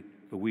actually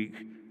the week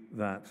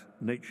that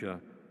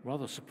Nature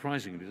rather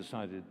surprisingly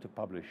decided to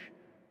publish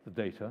the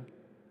data.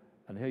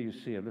 And here you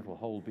see a little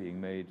hole being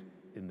made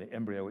in the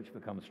embryo which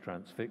becomes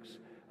transfixed.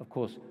 Of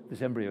course,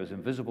 this embryo is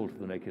invisible to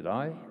the naked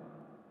eye,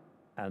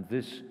 and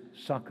this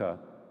sucker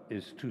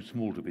is too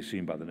small to be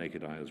seen by the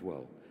naked eye as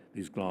well,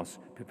 these glass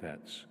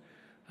pipettes.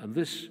 And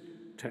this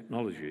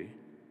technology,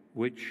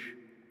 which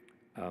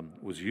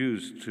was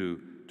used to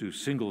do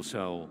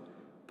single-cell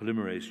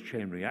polymerase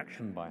chain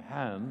reaction by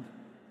hand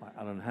by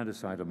Alan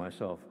Handyside and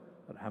myself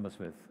at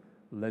Hammersmith,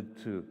 led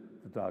to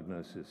the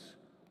diagnosis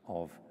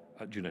of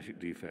genetic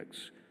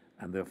defects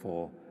and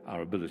therefore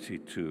our ability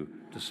to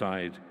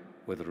decide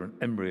whether an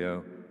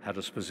embryo had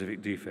a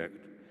specific defect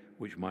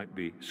which might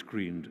be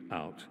screened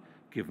out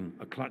given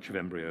a clutch of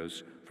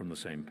embryos from the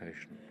same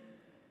patient.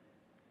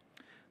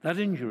 That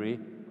injury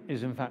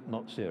is in fact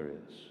not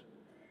serious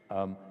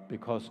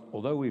because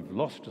although we've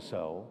lost a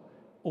cell,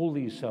 all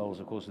these cells,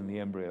 of course, in the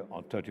embryo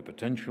are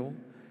totipotential,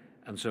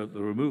 and so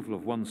the removal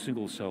of one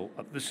single cell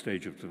at this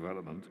stage of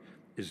development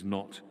is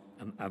not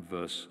an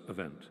adverse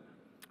event.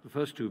 The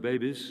first two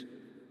babies,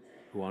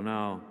 who are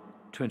now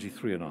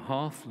 23 and a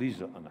half,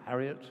 Lisa and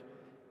Harriet,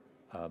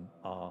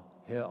 are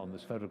here on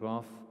this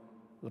photograph.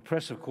 The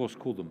press, of course,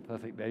 called them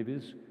perfect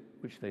babies,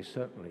 which they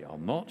certainly are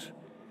not.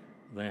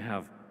 They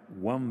have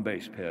one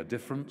base pair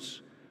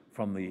difference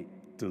from the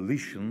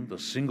deletion, the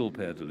single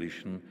pair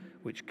deletion,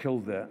 which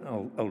killed their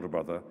older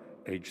brother,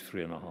 aged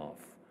 3 and a half.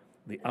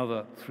 The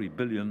other 3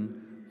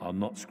 billion are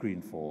not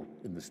screened for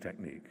in this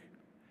technique.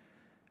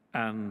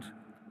 And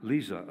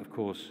Lisa, of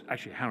course,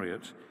 actually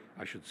Harriet,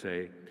 I should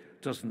say,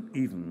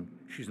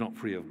 she's not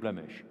free of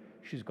blemish.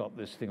 She's got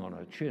this thing on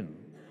her chin,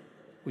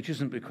 which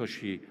isn't because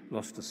she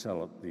lost a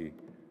cell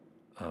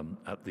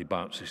at the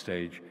biopsy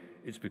stage,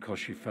 it's because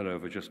she fell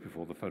over just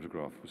before the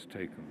photograph was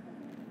taken.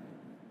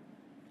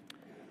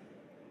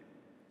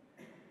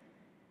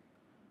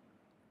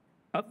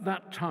 At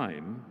that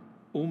time,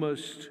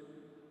 almost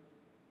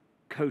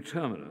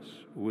coterminous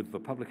with the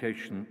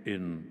publication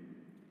in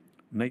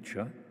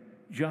Nature,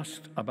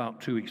 just about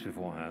 2 weeks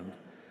beforehand,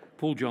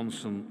 Paul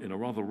Johnson, in a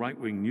rather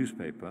right-wing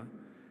newspaper,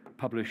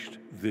 published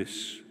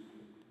this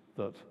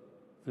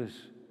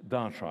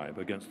diatribe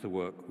against the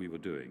work we were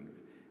doing.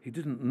 He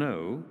didn't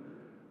know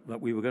that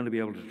we were going to be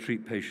able to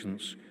treat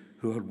patients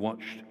who had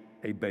watched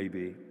a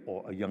baby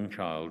or a young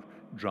child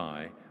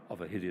die of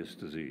a hideous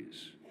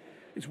disease.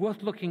 It's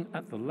worth looking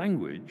at the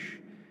language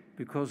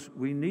because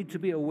we need to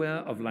be aware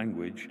of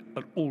language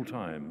at all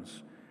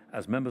times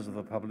as members of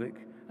the public,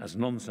 as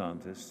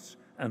non-scientists,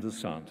 and as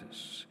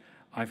scientists.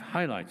 I've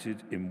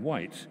highlighted in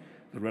white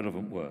the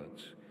relevant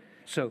words.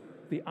 So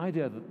the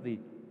idea that the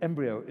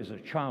embryo is a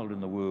child in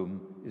the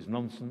womb is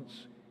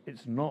nonsense.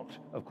 It's not,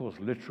 of course,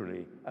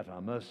 literally at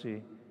our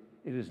mercy.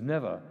 It is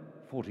never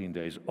 14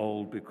 days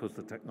old because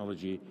the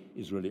technology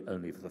is really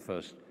only for the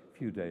first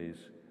few days.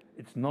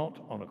 It's not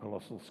on a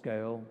colossal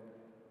scale.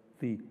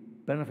 The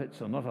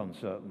benefits are not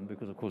uncertain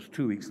because, of course,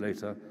 2 weeks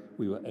later,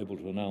 we were able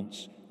to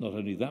announce not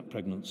only that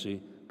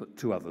pregnancy, but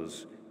 2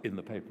 others in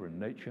the paper in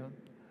Nature.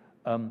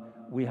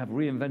 We have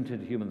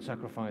reinvented human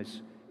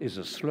sacrifice is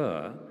a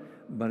slur,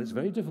 but it's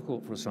very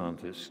difficult for a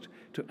scientist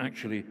to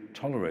actually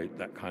tolerate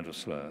that kind of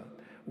slur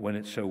when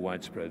it's so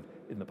widespread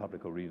in the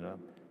public arena.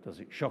 Does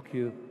it shock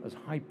you? As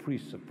high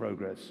priests of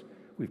progress,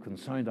 we've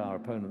consigned our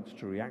opponents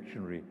to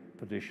reactionary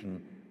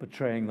perdition,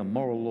 betraying the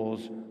moral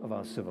laws of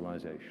our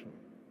civilization.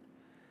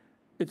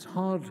 It's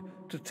hard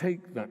to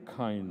take that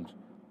kind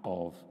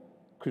of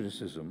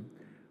criticism,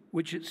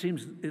 which it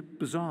seems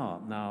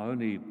bizarre now,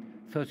 only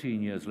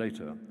 13 years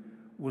later,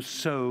 was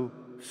so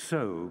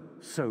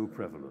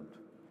prevalent.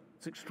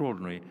 It's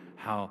extraordinary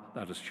how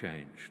that has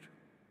changed.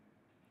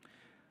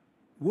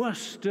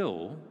 Worse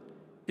still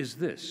is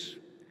this.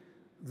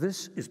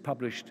 This is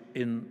published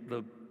in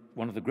the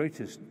one of the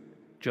greatest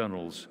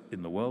journals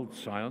in the world,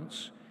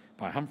 Science,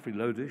 by Humphrey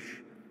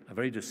Lodish, a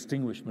very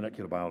distinguished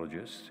molecular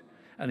biologist.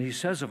 And he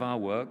says of our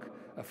work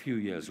a few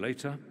years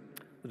later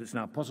that it's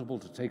now possible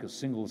to take a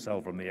single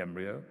cell from the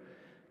embryo,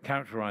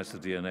 characterize the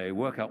DNA,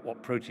 work out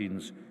what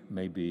proteins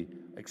may be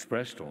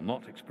expressed or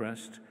not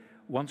expressed.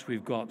 Once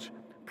we've got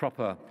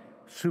proper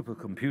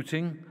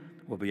supercomputing,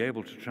 we'll be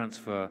able to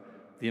transfer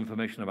the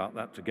information about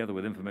that together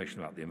with information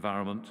about the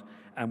environment,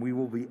 and we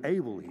will be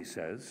able, he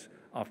says,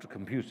 after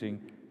computing,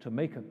 to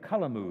make a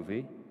color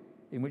movie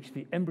in which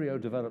the embryo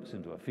develops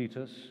into a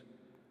fetus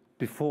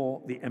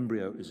before the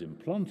embryo is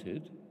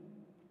implanted,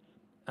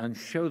 and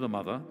show the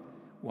mother,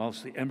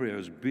 whilst the embryo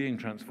is being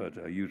transferred to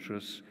her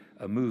uterus,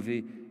 a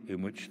movie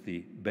in which the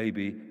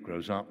baby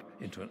grows up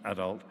into an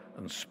adult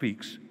and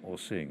speaks or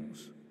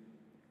sings.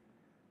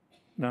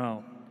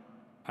 Now,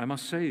 I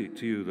must say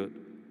to you that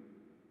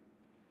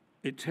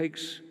it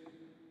takes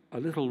a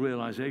little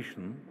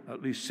realization,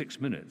 at least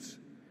 6 minutes,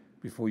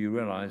 before you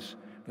realize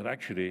that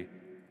actually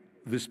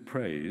this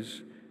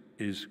praise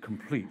is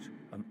complete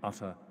and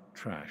utter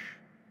trash.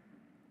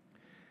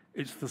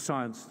 It's the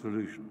science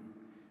delusion.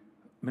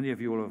 Many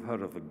of you will have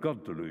heard of the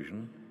God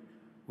delusion,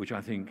 which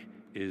I think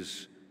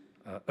is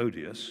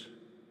odious,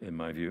 in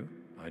my view.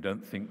 I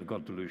don't think the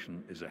God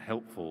delusion is a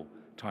helpful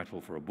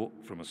title for a book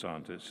from a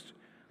scientist,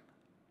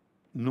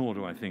 nor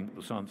do I think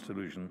the science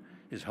delusion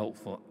is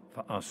helpful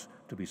for us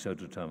to be so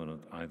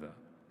determinant either.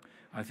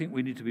 I think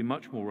we need to be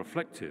much more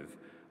reflective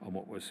on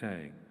what we're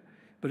saying.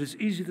 But it's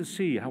easy to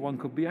see how one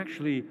could be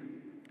actually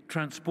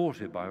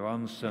transported by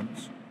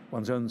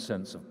one's own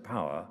sense of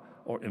power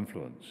or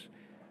influence.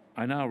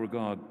 I now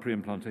regard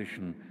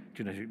pre-implantation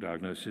genetic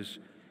diagnosis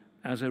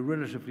as a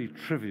relatively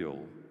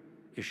trivial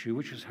issue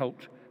which has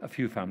helped a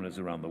few families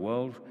around the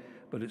world,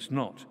 but it's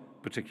not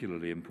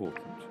particularly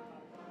important.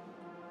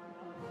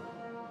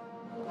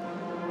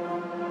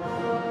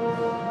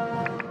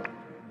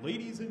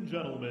 Ladies and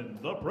gentlemen,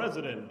 the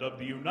President of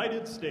the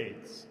United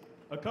States,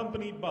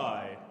 accompanied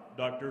by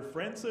Dr.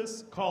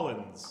 Francis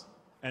Collins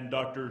and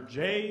Dr.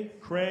 J.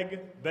 Craig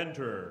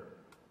Venter.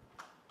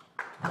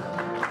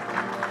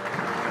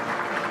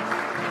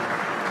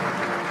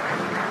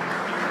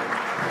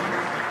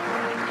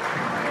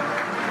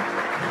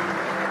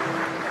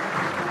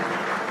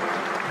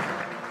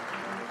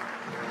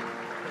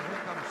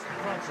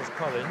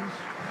 Collins,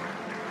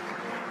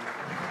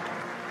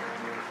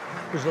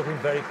 who's looking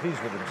very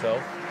pleased with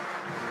himself,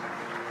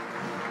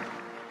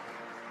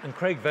 and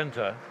Craig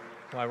Venter,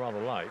 who I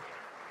rather like,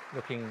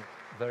 looking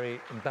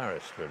very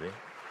embarrassed, really,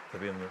 to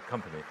be in the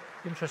company.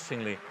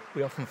 Interestingly,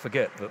 we often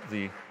forget that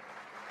the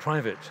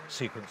private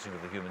sequencing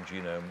of the human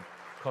genome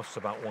costs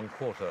about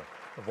 1/4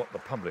 of what the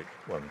public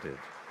one did.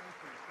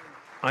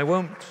 I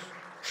won't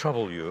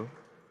trouble you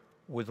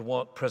with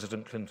what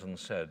President Clinton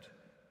said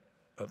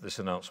at this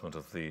announcement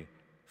of the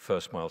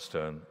first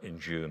milestone in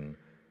June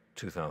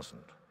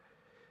 2000.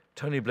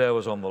 Tony Blair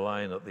was on the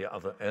line at the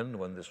other end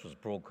when this was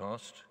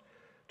broadcast.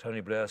 Tony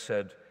Blair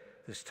said,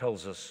 "This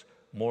tells us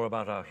more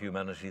about our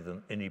humanity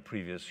than any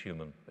previous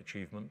human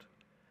achievement."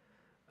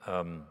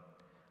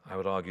 I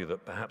would argue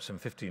that perhaps in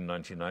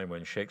 1599,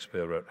 when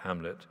Shakespeare wrote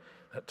Hamlet,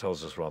 that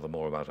tells us rather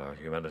more about our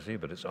humanity,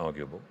 but it's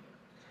arguable.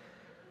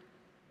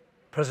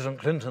 President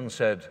Clinton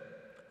said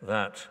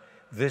that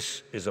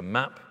this is a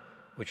map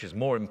which is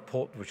more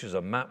important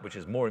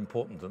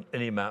than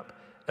any map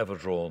ever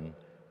drawn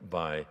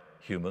by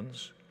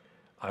humans.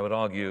 I would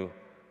argue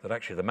that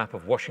actually the map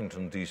of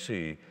Washington,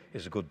 D.C.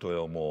 is a good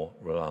deal more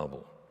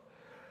reliable.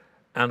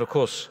 And of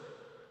course,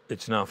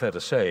 it's now fair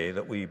to say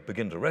that we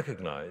begin to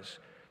recognize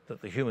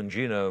that the human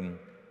genome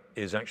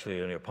is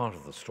actually only a part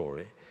of the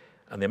story,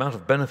 and the amount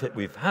of benefit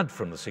we've had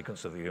from the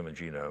sequence of the human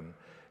genome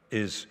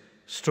is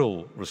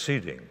still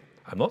receding.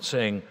 I'm not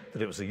saying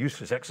that it was a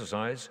useless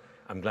exercise.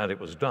 I'm glad it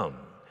was done.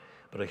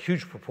 But a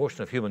huge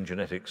proportion of human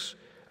genetics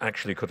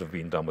actually could have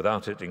been done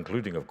without it,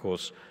 including, of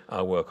course,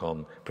 our work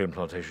on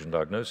pre-implantation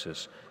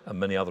diagnosis and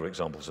many other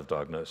examples of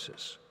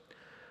diagnosis.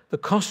 The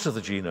cost of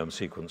the genome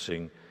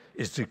sequencing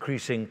is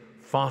decreasing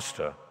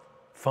faster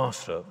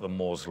than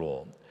Moore's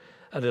law.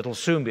 And it'll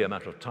soon be a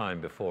matter of time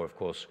before, of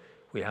course,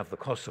 we have the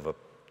cost of a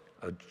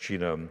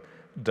genome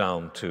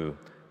down to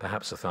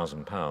perhaps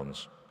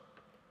 £1,000.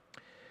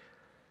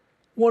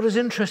 What is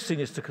interesting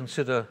is to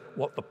consider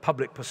what the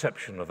public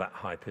perception of that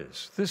hype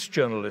is. This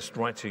journalist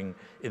writing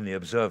in The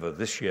Observer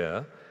this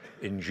year,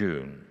 in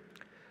June,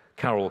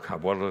 Carol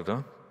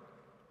Cadwallader,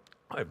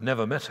 I've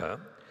never met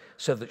her,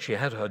 said that she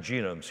had her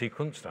genome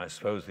sequenced. I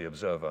suppose The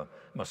Observer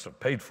must have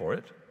paid for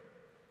it.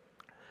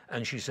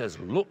 And she says,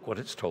 "Look what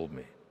it's told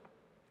me."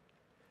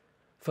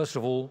 First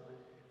of all,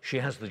 she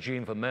has the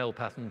gene for male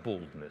pattern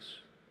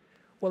baldness.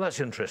 Well, that's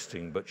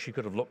interesting, but she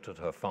could have looked at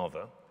her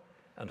father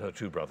and her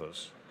 2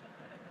 brothers.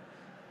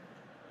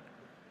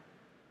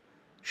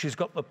 She's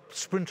got the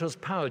sprinter's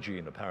power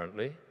gene,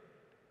 apparently.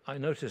 I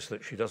notice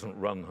that she doesn't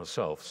run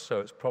herself, so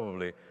it's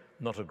probably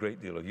not a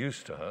great deal of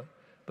use to her,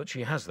 but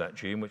she has that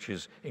gene, which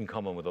is in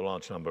common with a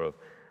large number of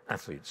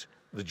athletes.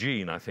 The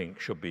gene, I think,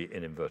 should be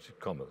in inverted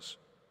commas.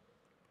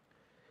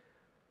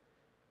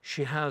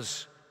 She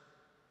has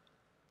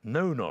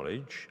no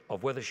knowledge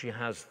of whether she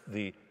has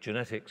the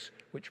genetics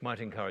which might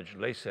encourage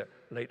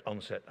late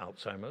onset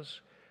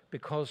Alzheimer's,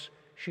 because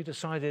she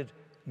decided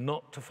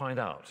not to find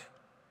out.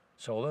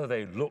 So although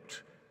they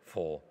looked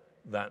for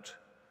that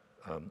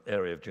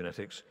area of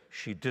genetics,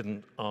 she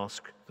didn't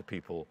ask the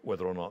people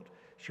whether or not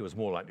she was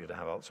more likely to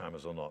have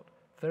Alzheimer's or not.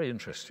 Very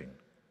interesting.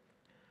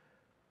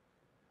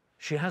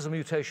 She has a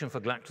mutation for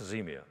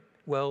galactosemia.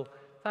 Well,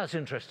 that's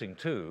interesting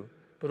too,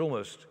 but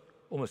almost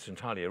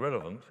entirely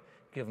irrelevant,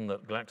 given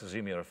that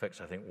galactosemia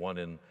affects, I think, 1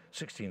 in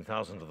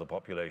 16,000 of the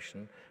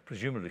population.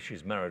 Presumably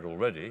she's married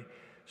already,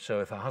 so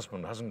if her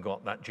husband hasn't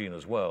got that gene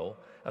as well,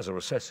 as a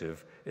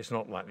recessive, it's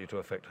not likely to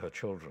affect her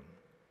children.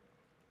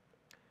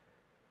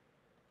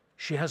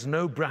 She has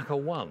no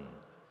BRCA1,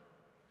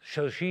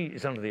 so she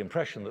is under the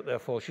impression that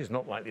therefore she's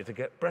not likely to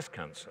get breast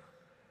cancer.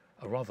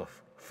 A rather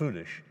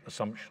foolish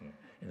assumption,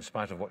 in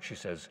spite of what she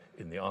says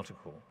in the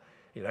article.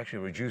 It actually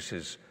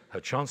reduces her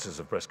chances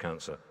of breast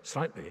cancer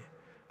slightly,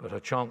 but her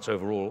chance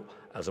overall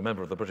as a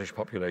member of the British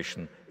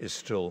population is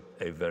still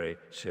a very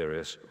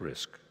serious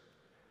risk.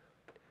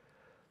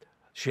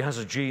 She has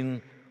a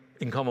gene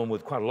in common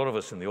with quite a lot of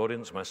us in the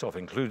audience, myself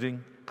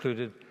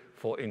included,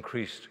 for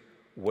increased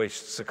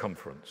waist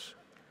circumference.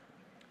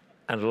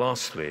 And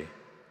lastly,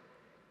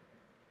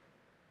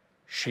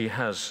 she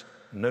has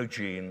no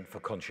gene for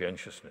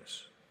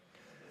conscientiousness.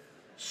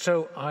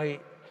 So I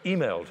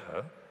emailed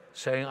her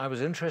saying, I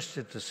was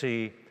interested to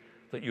see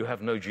that you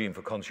have no gene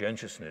for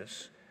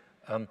conscientiousness.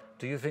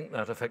 Do you think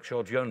that affects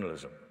your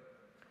journalism?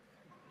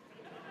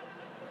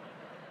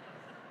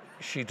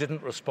 She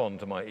didn't respond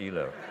to my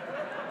email.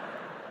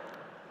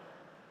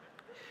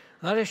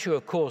 That issue,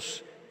 of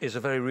course, is a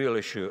very real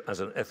issue as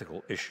an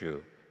ethical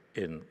issue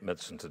in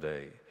medicine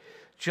today.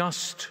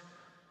 Just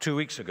 2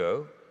 weeks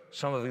ago,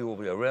 some of you will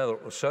be aware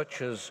that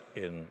researchers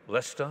in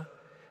Leicester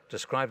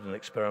described an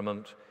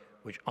experiment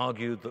which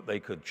argued that they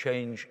could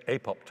change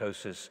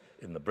apoptosis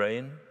in the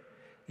brain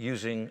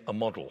using a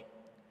model.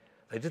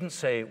 They didn't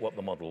say what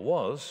the model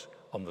was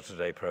on the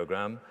Today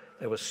program.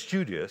 They were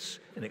studious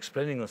in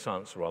explaining the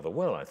science rather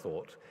well, I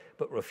thought,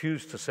 but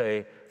refused to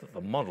say that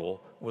the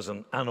model was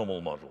an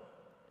animal model.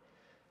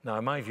 Now,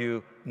 in my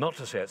view, not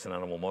to say it's an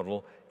animal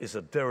model is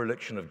a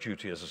dereliction of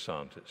duty as a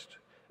scientist.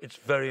 It's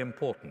very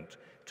important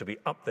to be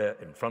up there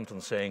in front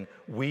and saying,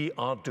 we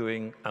are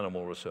doing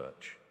animal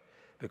research,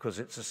 because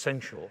it's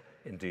essential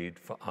indeed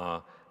for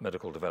our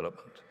medical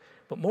development.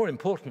 But more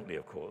importantly,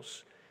 of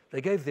course,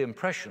 they gave the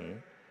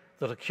impression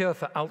that a cure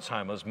for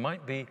Alzheimer's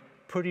might be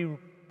pretty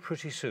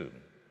soon,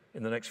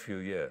 in the next few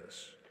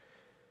years.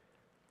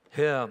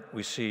 Here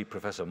we see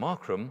Professor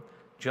Markram,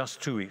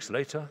 just 2 weeks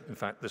later, in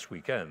fact this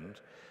weekend,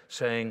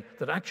 saying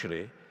that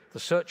actually the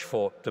search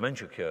for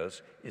dementia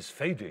cures is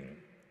fading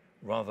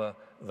rather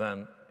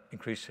than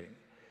increasing.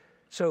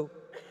 So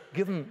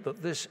given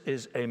that this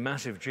is a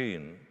massive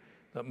gene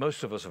that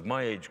most of us of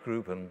my age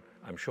group, and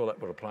I'm sure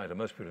that would apply to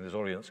most people in this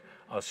audience,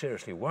 are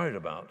seriously worried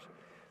about,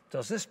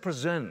 does this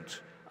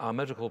present our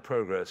medical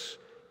progress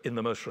in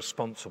the most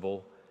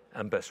responsible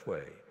and best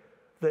way?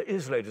 There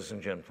is, ladies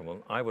and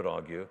gentlemen, I would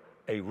argue,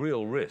 a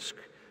real risk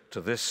to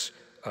this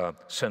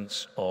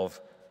sense of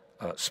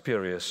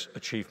spurious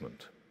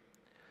achievement.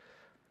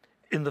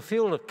 In the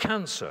field of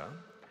cancer,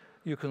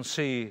 you can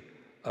see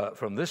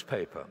from this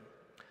paper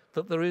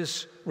that there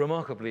is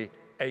remarkably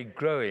a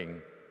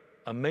growing,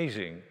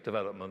 amazing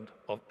development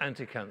of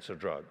anti-cancer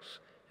drugs.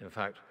 In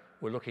fact,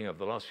 we're looking at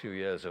the last few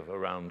years of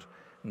around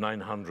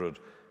 900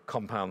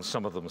 compounds,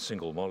 some of them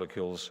single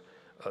molecules,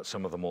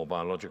 some of them more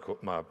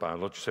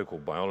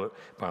so-called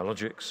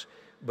biologics.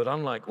 But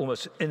unlike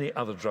almost any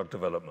other drug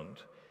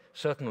development,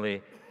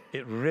 certainly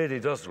it really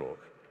does look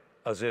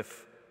as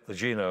if the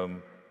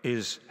genome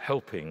is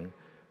helping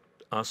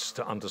us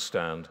to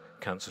understand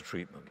cancer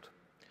treatment.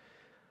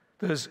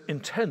 There's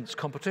intense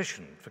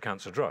competition for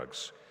cancer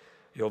drugs.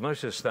 You'll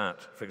notice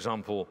that, for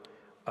example,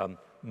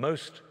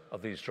 most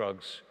of these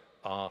drugs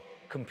are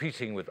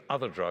competing with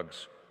other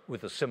drugs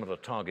with a similar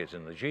target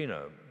in the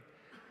genome.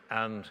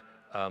 And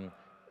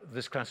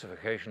this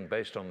classification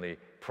based on the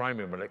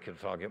primary molecular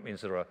target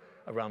means there are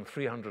around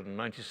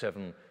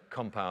 397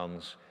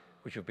 compounds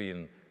which have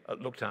been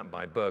looked at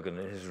by Bergen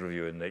in his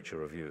review in Nature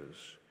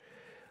Reviews.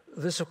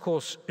 This, of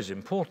course, is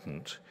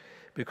important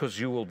because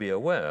you will be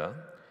aware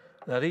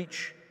that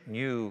each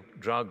new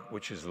drug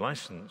which is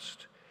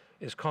licensed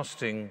is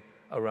costing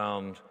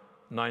around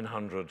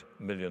 $900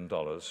 million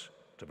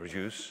to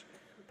produce.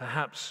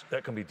 Perhaps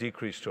that can be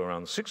decreased to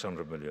around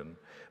 600 million,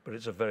 but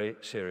it's a very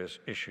serious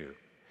issue.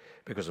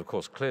 Because, of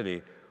course,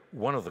 clearly,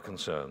 one of the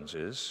concerns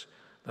is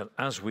that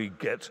as we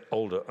get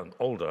older and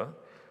older,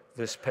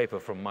 this paper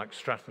from Mike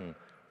Stratton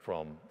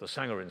from the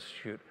Sanger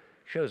Institute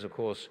shows, of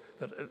course,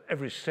 that at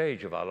every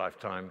stage of our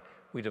lifetime,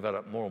 we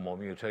develop more and more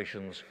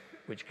mutations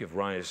which give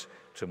rise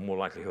to more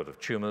likelihood of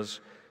tumors,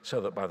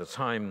 so that by the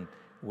time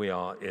we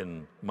are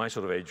in my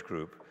sort of age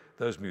group,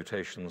 those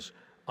mutations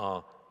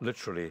are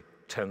literally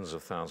tens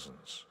of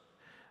thousands.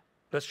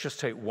 Let's just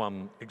take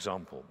one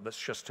example. Let's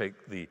just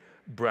take the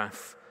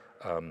BRAF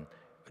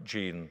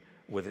gene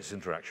with its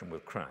interaction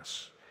with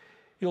CRAS.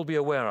 You'll be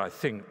aware, I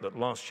think, that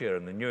last year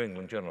in the New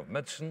England Journal of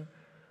Medicine,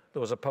 there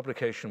was a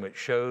publication which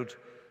showed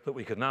that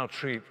we could now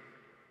treat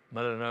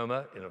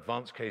melanoma in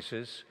advanced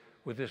cases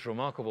with this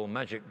remarkable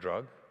magic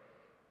drug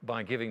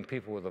by giving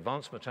people with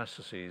advanced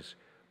metastases,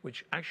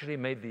 which actually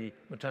made the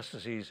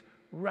metastases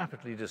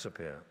rapidly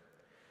disappear.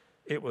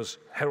 It was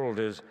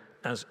heralded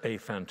as a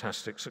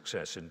fantastic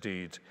success.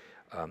 Indeed,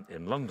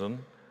 in London,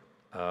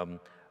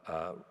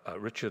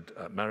 Richard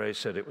Marais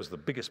said it was the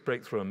biggest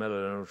breakthrough in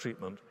melanoma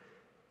treatment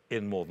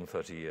in more than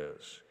 30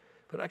 years.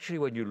 But actually,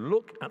 when you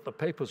look at the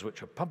papers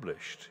which are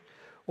published,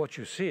 what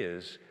you see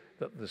is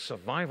that the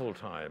survival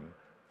time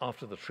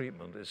after the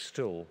treatment is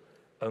still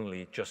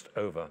only just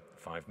over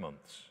 5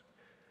 months.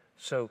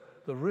 So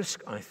the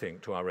risk, I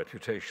think, to our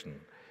reputation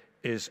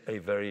is a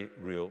very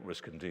real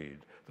risk indeed.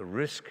 The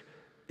risk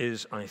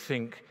is, I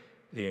think,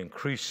 the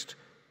increased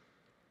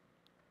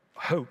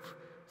hope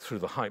through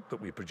the hype that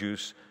we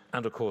produce,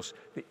 and of course,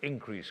 the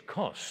increased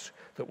cost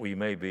that we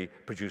may be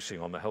producing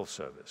on the health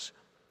service.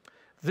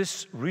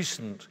 This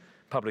recent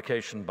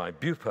publication by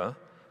Bupa,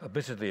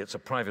 admittedly it's a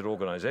private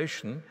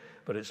organization,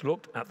 but it's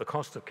looked at the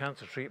cost of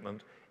cancer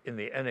treatment in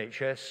the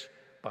NHS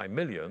by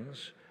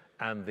millions,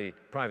 and the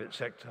private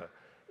sector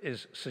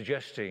is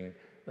suggesting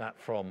that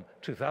from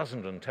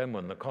 2010,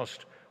 when the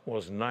cost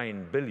was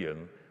 9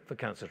 billion for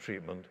cancer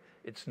treatment,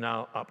 it's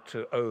now up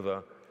to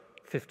over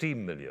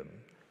 15 million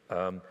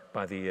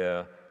by the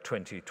year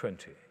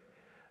 2020.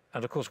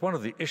 And of course, one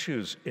of the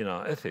issues in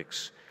our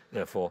ethics,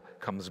 therefore,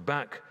 comes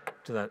back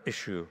to that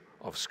issue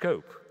of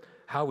scope,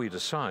 how we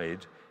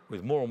decide,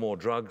 with more and more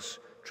drugs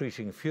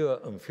treating fewer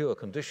and fewer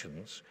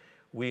conditions,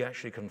 we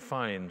actually can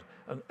find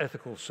an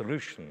ethical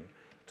solution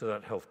to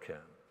that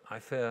healthcare. I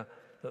fear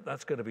that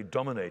that's going to be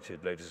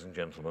dominated, ladies and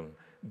gentlemen,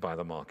 by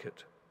the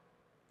market.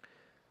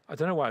 I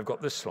don't know why I've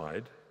got this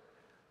slide,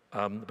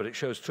 but it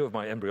shows two of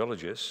my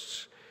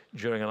embryologists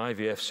during an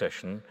IVF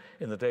session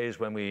in the days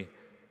when we,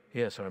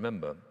 yes, I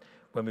remember,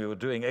 when we were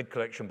doing egg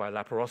collection by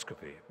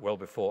laparoscopy, well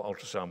before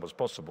ultrasound was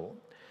possible.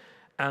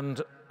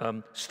 And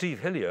Steve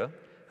Hillier,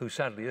 who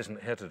sadly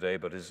isn't here today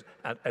but is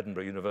at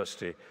Edinburgh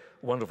University,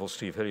 wonderful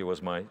Steve Hillier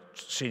was my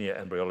senior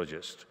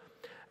embryologist.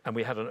 And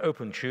we had an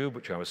open tube,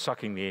 which I was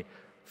sucking the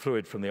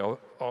fluid from the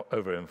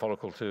ovarian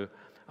follicle to.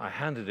 I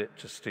handed it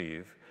to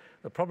Steve.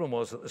 The problem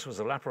was that this was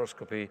a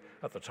laparoscopy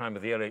at the time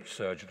of the LH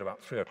surge at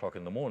about 3 o'clock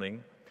in the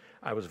morning.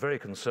 I was very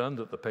concerned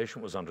that the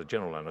patient was under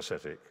general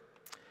anesthetic.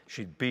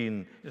 It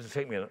would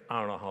take me an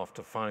hour and a half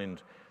to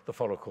find the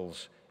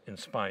follicles in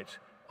spite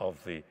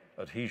of the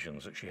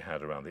adhesions that she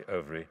had around the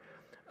ovary.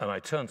 And I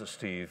turned to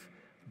Steve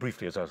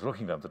briefly as I was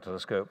looking down the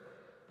telescope.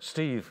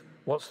 "Steve,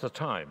 what's the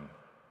time?"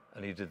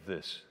 And he did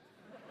this.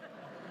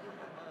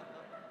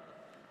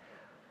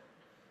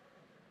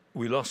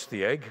 We lost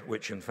the egg,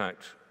 which in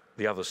fact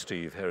the other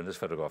Steve here in this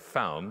photograph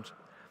found.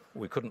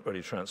 We couldn't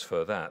really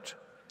transfer that.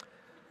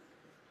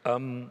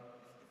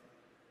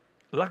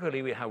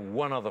 Luckily, we have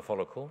one other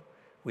follicle.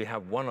 We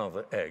have one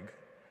other egg.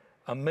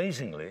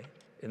 Amazingly,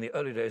 in the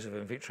early days of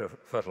in vitro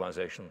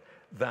fertilization,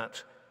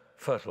 that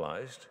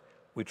fertilized.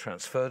 We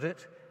transferred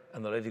it,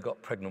 and the lady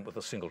got pregnant with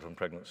a singleton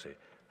pregnancy.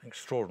 An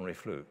extraordinary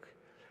fluke.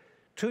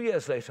 2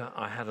 years later,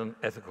 I had an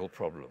ethical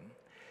problem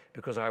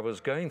because I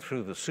was going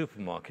through the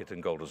supermarket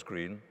in Golders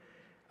Green,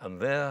 and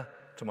there,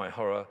 to my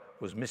horror,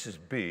 was Mrs.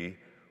 B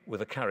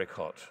with a carry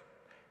cot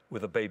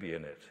with a baby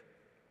in it.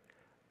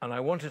 And I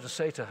wanted to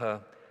say to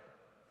her,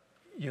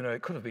 you know,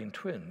 it could have been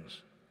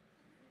twins,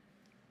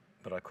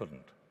 but I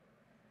couldn't.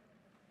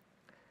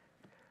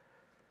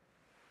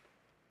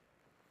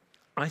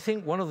 I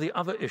think one of the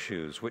other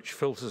issues which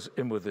filters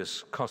in with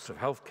this cost of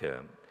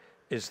healthcare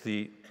is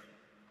the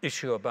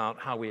issue about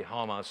how we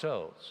harm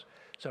ourselves.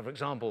 So, for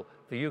example,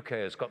 the UK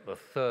has got the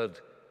third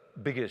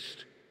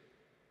biggest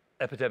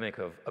epidemic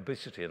of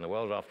obesity in the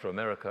world after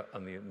America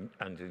and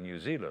in New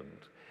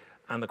Zealand.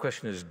 And the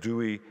question is, do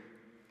we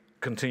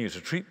continue to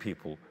treat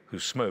people who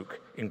smoke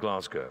in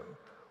Glasgow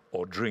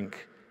or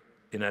drink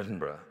in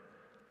Edinburgh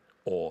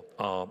or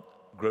are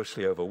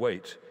grossly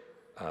overweight?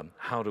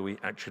 How do we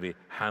actually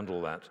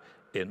handle that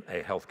in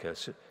a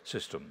healthcare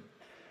system?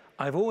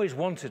 I've always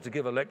wanted to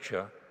give a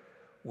lecture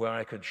where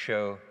I could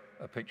show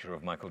a picture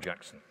of Michael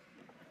Jackson.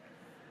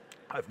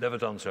 I've never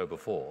done so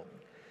before.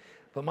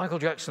 But Michael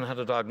Jackson had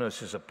a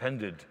diagnosis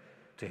appended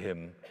to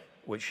him,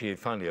 which he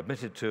finally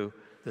admitted to.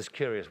 This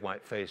curious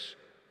white face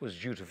was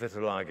due to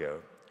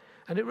vitiligo.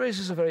 And it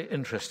raises a very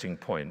interesting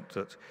point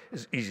that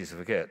is easy to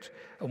forget,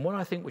 and one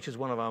I think which is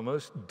one of our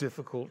most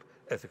difficult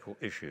ethical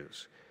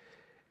issues.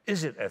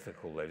 Is it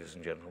ethical, ladies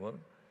and gentlemen,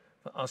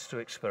 for us to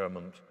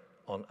experiment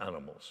on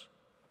animals?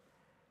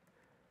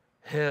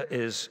 Here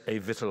is a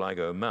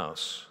vitiligo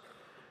mouse.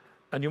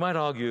 And you might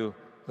argue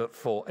that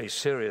for a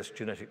serious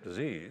genetic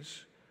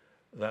disease,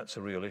 that's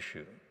a real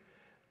issue.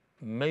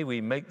 May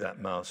we make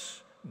that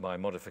mouse, by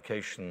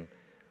modification,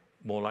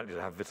 more likely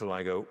to have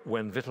vitiligo,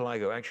 when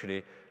vitiligo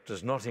actually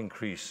does not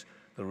increase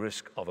the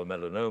risk of a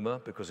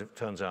melanoma, because it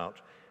turns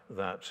out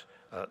that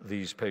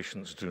these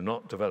patients do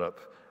not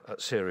develop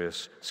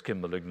serious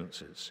skin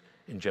malignancies.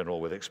 in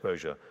general with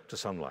exposure to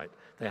sunlight.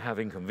 They have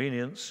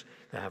inconvenience,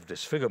 they have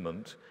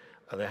disfigurement,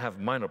 they have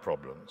minor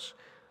problems.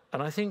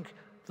 And I think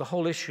the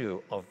whole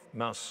issue of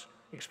mouse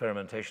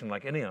experimentation,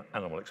 like any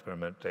animal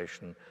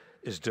experimentation,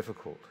 is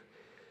difficult.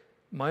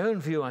 My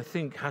own view, I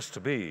think, has to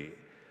be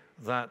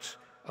that,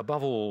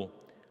 above all,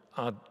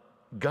 our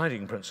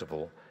guiding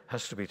principle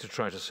has to be to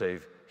try to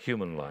save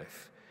human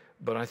life.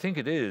 But I think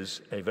it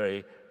is a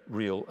very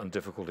real and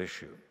difficult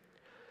issue.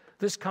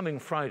 This coming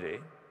Friday,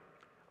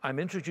 I'm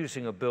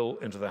introducing a bill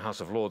into the House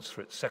of Lords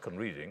for its second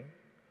reading,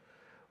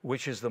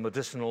 which is the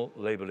Medicinal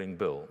Labelling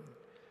Bill,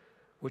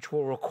 which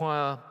will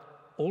require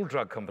all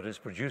drug companies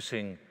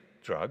producing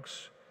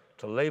drugs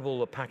to label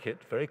the packet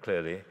very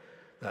clearly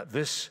that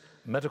this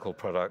medical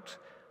product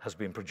has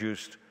been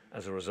produced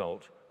as a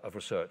result of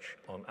research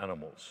on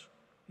animals.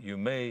 You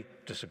may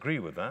disagree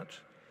with that,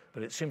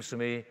 but it seems to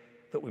me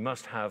that we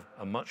must have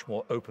a much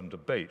more open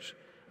debate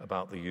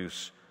about the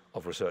use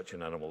of research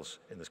in animals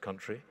in this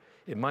country.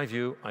 In my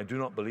view, I do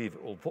not believe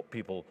it will put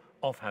people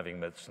off having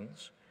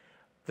medicines.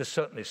 This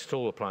certainly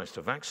still applies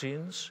to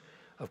vaccines.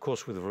 Of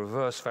course, with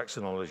reverse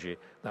vaccinology,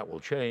 that will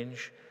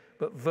change,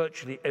 but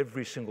virtually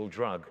every single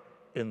drug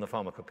in the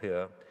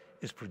pharmacopoeia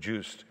is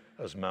produced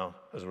as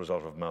a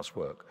result of mouse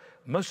work.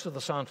 Most of the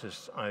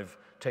scientists I've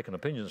taken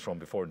opinions from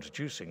before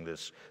introducing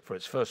this for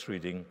its first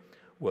reading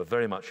were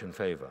very much in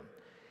favor.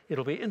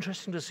 It'll be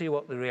interesting to see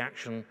what the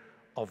reaction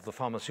of the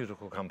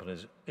pharmaceutical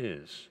companies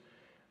is.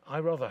 I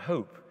rather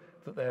hope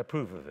that they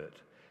approve of it,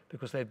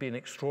 because they've been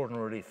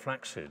extraordinarily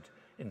flaccid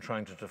in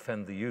trying to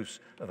defend the use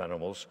of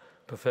animals,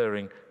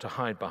 preferring to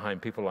hide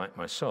behind people like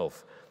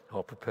myself who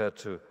are prepared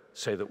to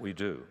say that we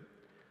do.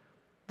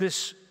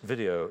 This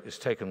video is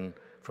taken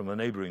from a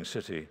neighbouring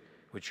city,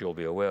 which you'll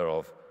be aware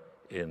of,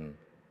 in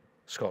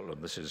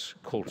Scotland. This is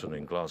Coulton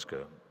in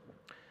Glasgow.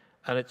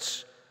 And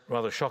it's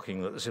rather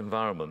shocking that this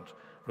environment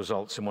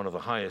results in one of the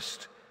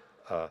highest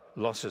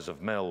losses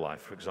of male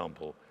life, for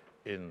example,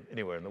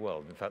 anywhere in the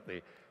world. In fact,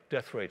 the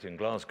death rate in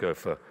Glasgow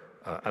for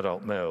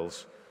adult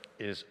males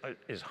is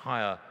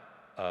higher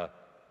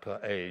per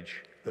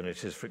age than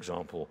it is, for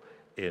example,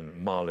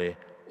 in Mali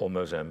or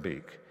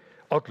Mozambique.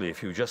 Oddly,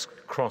 if you just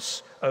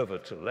cross over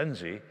to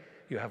Lenzi,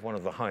 you have one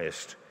of the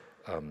highest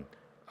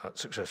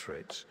success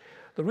rates.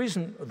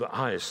 The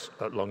highest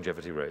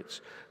longevity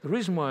rates. The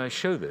reason why I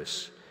show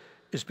this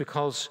is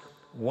because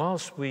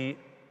whilst we,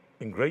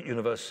 in great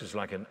universities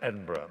like in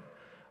Edinburgh,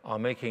 are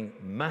making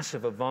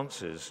massive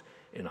advances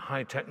in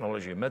high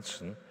technology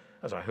medicine,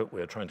 as I hope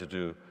we are trying to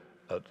do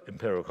at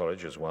Imperial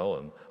College as well,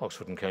 and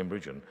Oxford and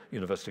Cambridge and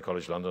University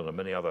College London and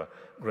many other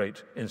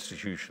great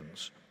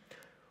institutions,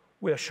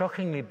 we are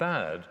shockingly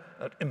bad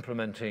at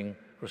implementing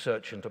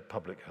research into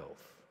public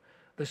health.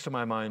 This, to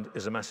my mind,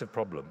 is a massive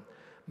problem.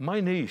 My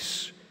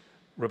niece,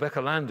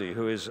 Rebecca Landy,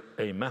 who is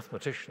a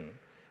mathematician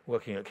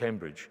working at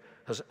Cambridge,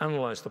 has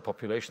analysed the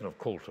population of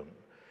Coulton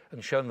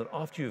and shown that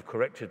after you've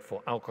corrected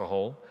for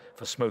alcohol,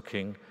 for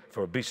smoking,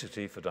 for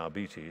obesity, for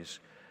diabetes,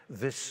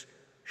 this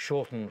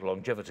shortened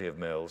longevity of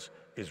males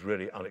is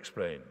really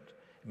unexplained.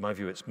 In my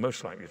view, it's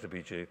most likely to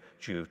be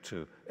due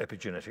to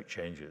epigenetic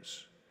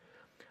changes.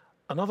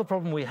 Another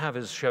problem we have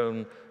is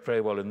shown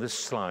very well in this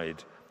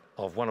slide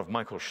of one of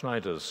Michael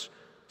Schneider's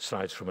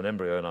slides from an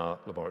embryo in our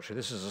laboratory.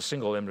 This is a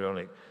single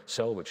embryonic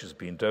cell which has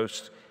been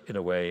dosed in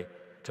a way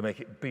to make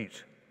it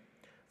beat.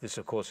 This,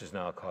 of course, is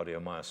now a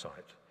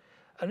cardiomyocyte.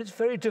 And it's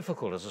very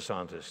difficult as a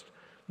scientist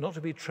not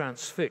to be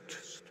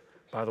transfixed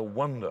by the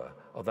wonder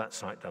of that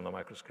sight down the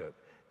microscope.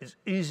 It's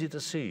easy to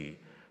see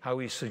how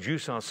we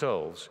seduce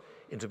ourselves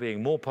into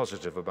being more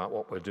positive about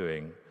what we're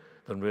doing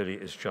than really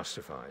is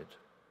justified.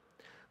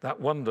 That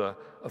wonder,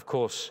 of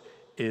course,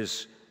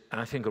 is,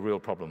 I think, a real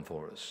problem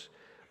for us.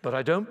 But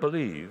I don't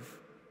believe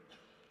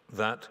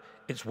that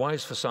it's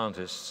wise for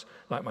scientists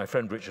like my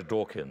friend Richard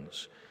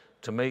Dawkins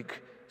to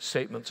make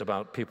statements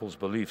about people's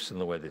beliefs in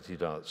the way that he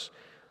does.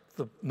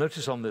 The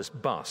notice on this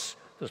bus,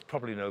 "There's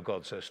probably no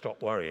God, so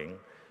stop worrying,"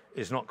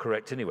 is not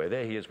correct anyway.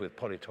 There he is with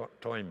Polly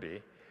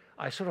Toynbee.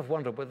 I sort of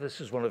wonder whether this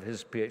is one of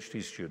his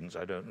PhD students,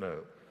 I don't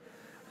know.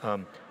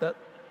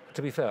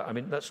 To be fair, I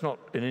mean, that's not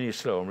in any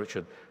slur on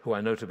Richard, who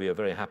I know to be a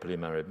very happily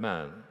married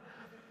man.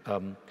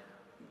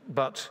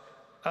 But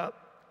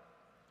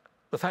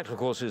the fact, of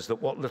course, is that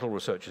what little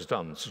research has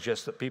done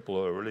suggests that people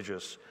who are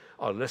religious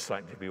are less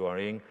likely to be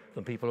worrying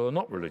than people who are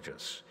not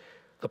religious.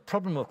 The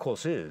problem, of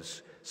course,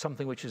 is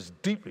something which is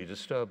deeply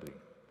disturbing.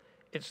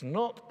 It's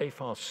not a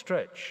far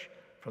stretch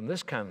from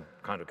this kind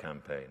of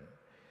campaign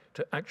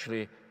to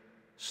actually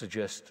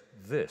suggest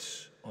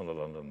this on a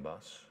London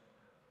bus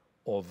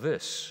or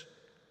this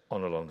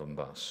on a London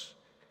bus.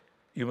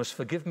 You must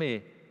forgive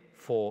me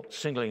for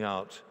singling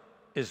out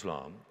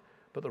Islam,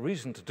 but the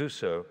reason to do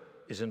so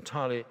is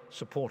entirely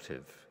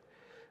supportive,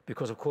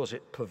 because, of course,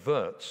 it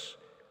perverts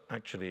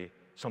actually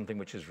something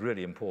which is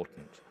really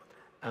important.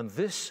 And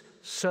this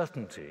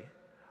certainty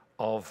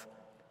of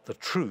the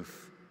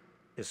truth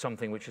is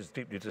something which is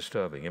deeply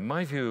disturbing. In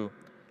my view,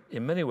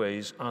 in many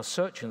ways, our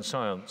search in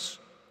science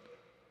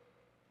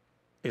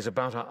is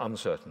about our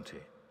uncertainty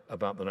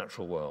about the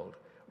natural world,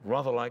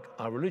 rather like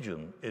our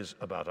religion is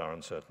about our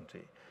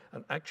uncertainty.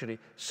 And actually,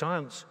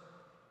 science,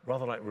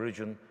 rather like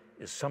religion,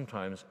 is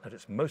sometimes at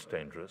its most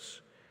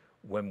dangerous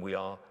when we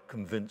are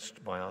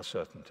convinced by our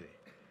certainty.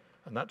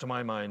 And that, to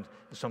my mind,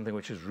 is something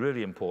which is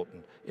really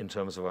important in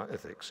terms of our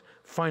ethics.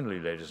 Finally,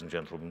 ladies and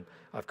gentlemen,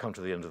 I've come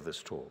to the end of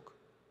this talk.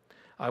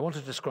 I want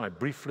to describe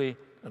briefly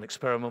an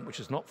experiment which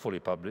is not fully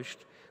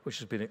published, which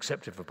has been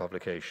accepted for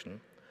publication,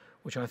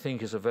 which I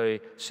think is a very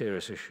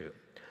serious issue.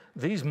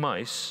 These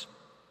mice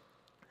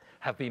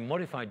have been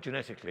modified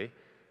genetically.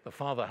 The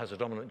father has a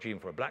dominant gene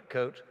for a black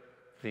coat,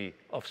 the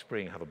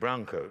offspring have a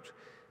brown coat,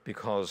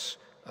 because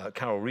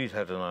Carol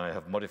Reedhead and I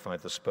have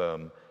modified the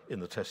sperm in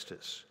the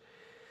testis.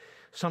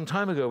 Some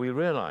time ago, we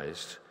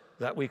realized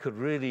that we could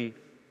really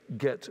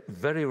get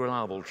very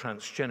reliable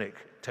transgenic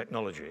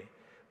technology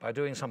by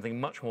doing something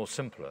much more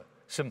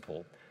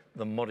simple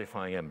than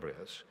modifying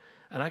embryos.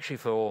 And actually,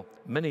 for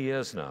many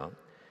years now,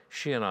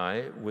 she and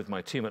I, with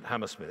my team at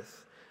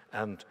Hammersmith,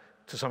 and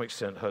to some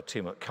extent her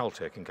team at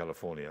Caltech in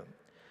California,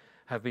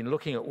 have been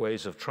looking at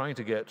ways of trying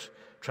to get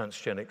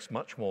transgenics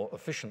much more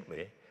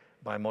efficiently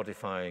by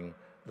modifying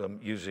them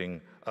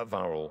using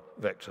viral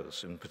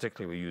vectors. In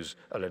particular, we use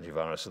a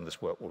lentivirus, and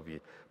this work will be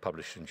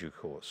published in due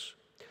course.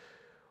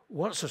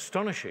 What's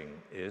astonishing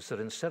is that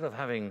instead of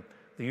having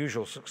the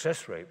usual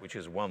success rate, which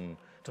is 1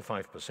 to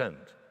 5%,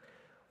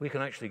 we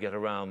can actually get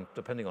around,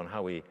 depending on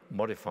how we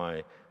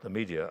modify the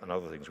media and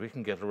other things, we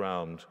can get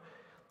around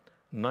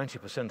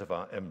 90% of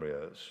our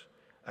embryos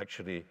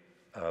actually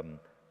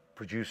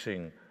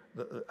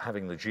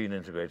having the gene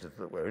integrated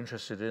that we're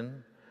interested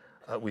in.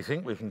 We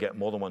think we can get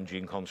more than one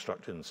gene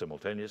construct in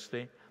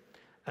simultaneously,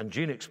 and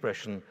gene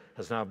expression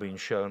has now been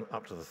shown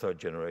up to the 3rd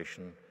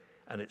generation,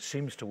 and it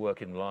seems to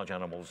work in large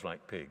animals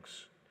like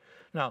pigs.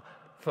 Now,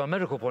 from a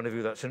medical point of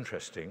view, that's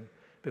interesting,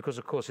 because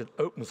of course it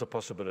opens the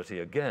possibility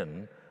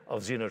again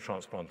of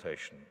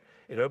xenotransplantation.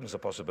 It opens the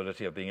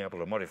possibility of being able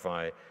to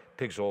modify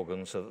pigs'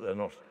 organs so that they're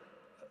not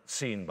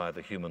seen by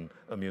the human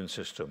immune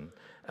system,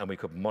 and we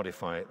could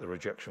modify the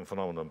rejection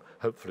phenomenon,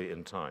 hopefully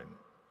in time.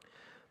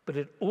 But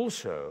it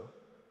also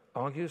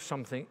argues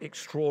something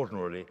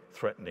extraordinarily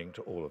threatening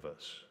to all of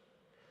us.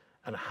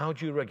 And how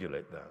do you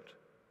regulate that?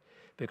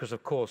 Because,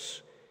 of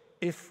course,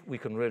 if we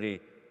can really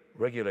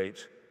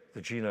regulate the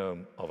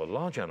genome of a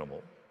large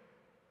animal,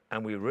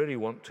 and we really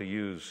want to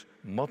use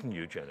modern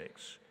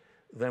eugenics,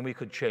 then we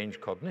could change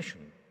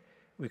cognition,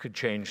 we could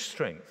change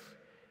strength,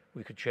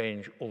 we could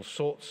change all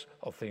sorts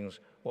of things,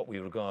 what we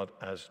regard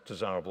as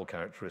desirable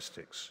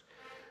characteristics.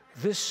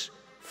 This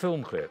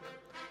film clip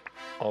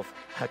of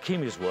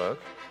Hakimi's work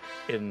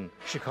in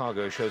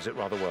Chicago shows it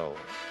rather well.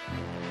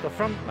 The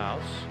front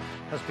mouse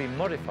has been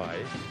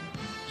modified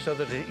so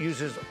that it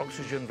uses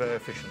oxygen very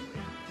efficiently,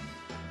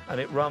 and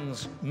it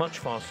runs much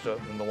faster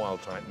than the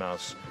wild-type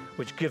mouse,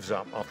 which gives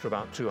up after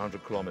about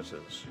 200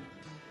 kilometers.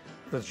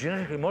 The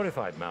genetically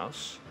modified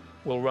mouse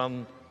will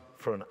run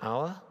for an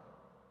hour,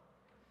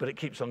 but it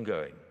keeps on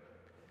going.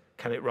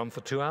 Can it run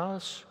for 2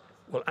 hours?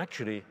 Well,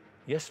 actually,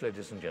 yes,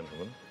 ladies and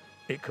gentlemen,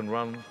 it can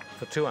run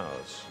for 2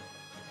 hours.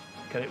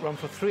 Can it run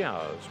for 3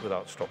 hours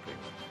without stopping?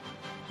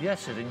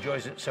 Yes, it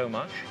enjoys it so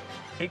much,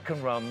 it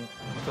can run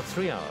for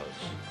 3 hours.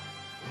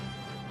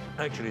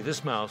 Actually,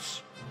 this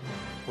mouse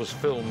was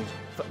filmed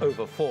for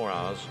over 4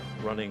 hours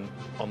running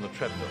on the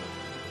treadmill.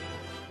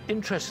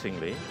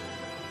 Interestingly,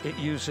 it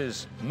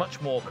uses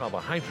much more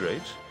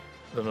carbohydrate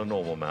than a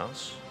normal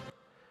mouse,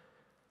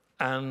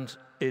 and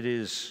it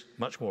is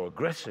much more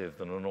aggressive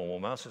than a normal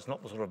mouse. It's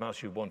not the sort of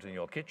mouse you want in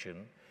your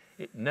kitchen.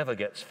 It never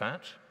gets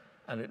fat,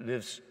 and it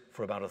lives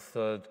for about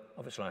 1/3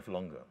 of its life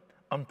longer.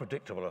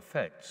 Unpredictable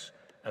effects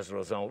as a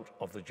result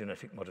of the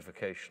genetic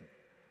modification.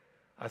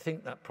 I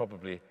think that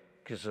probably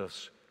gives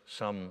us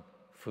some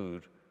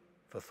food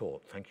for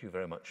thought. Thank you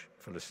very much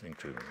for listening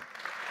to me.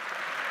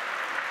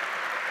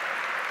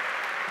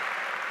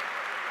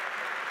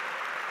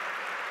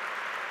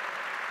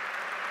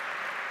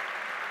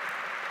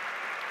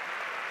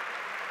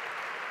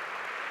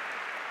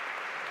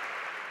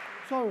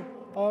 So,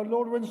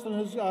 Lord Winston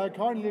has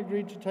kindly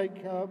agreed to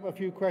take a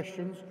few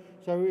questions.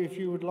 So if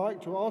you would like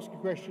to ask a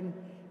question,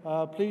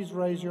 please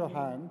raise your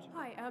hand.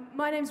 Hi,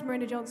 my name's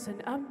Marina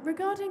Johnson.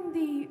 Regarding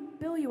the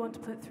bill you want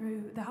to put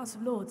through the House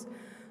of Lords,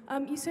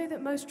 you say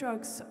that most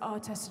drugs are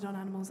tested on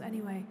animals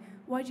anyway.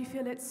 Why do you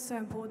feel it's so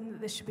important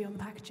that this should be on the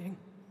packaging?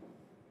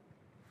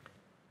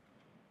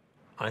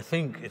 I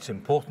think it's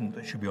important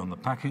that it should be on the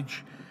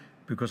package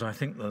because I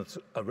think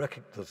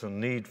there's a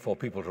need for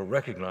people to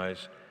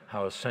recognize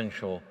how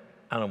essential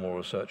animal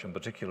research, and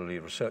particularly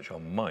research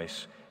on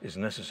mice, is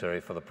necessary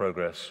for the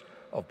progress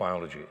of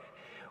biology.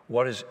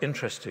 What is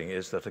interesting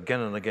is that again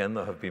and again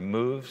there have been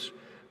moves,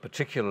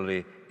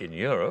 particularly in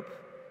Europe,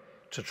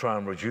 to try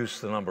and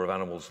reduce the number of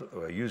animals that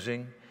we're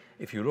using.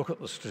 If you look at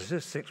the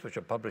statistics which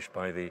are published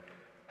by the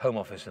Home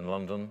Office in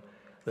London,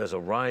 there's a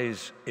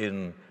rise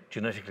in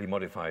genetically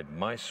modified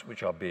mice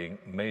which are being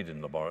made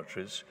in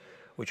laboratories,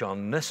 which are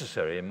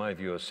necessary, in my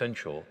view,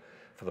 essential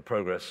for the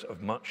progress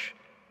of much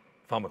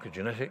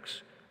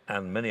pharmacogenetics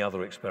and many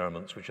other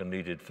experiments which are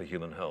needed for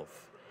human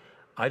health.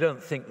 I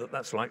don't think that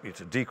that's likely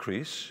to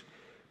decrease,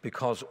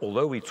 because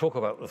although we talk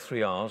about the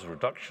 3 R's,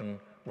 reduction,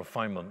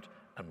 refinement,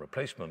 and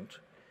replacement,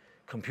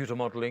 computer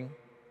modeling,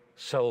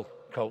 cell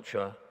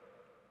culture,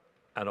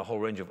 and a whole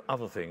range of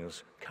other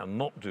things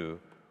cannot do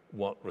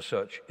what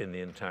research in the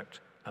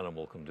intact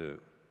animal can do.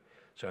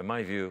 So in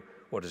my view,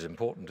 what is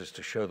important is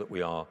to show that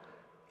we are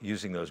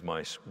using those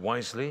mice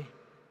wisely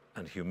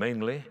and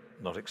humanely,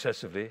 not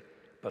excessively,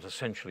 but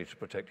essentially to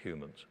protect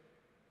humans.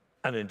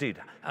 And indeed,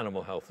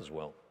 animal health as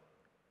well.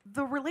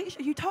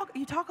 You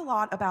talk a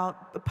lot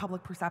about the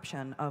public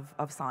perception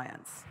of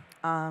science.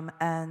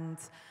 And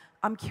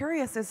I'm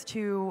curious as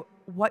to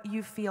what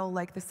you feel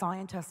like the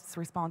scientist's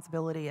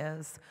responsibility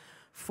is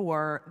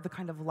for the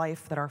kind of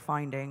life that our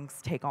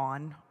findings take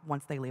on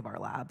once they leave our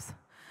labs.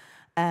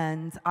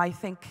 And I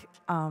think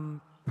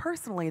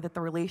personally that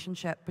the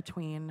relationship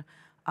between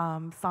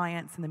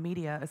science and the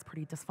media is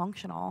pretty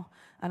dysfunctional.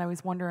 And I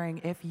was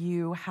wondering if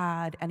you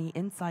had any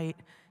insight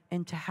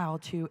into how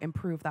to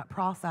improve that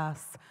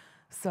process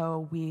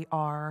so we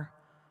are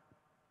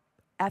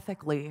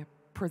ethically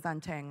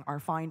presenting our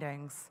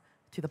findings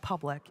to the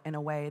public in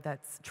a way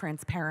that's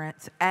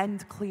transparent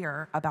and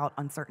clear about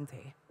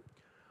uncertainty.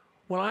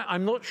 Well,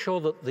 I'm not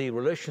sure that the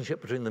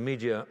relationship between the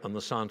media and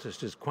the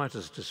scientist is quite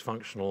as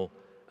dysfunctional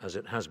as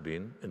it has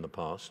been in the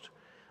past.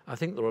 I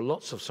think there are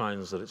lots of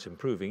signs that it's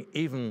improving.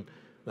 Even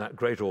that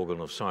great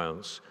organ of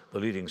science, the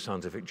leading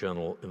scientific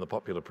journal in the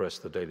popular press,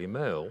 the Daily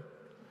Mail,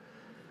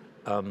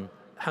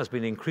 has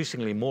been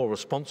increasingly more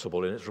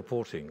responsible in its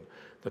reporting.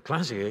 The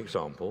classic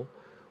example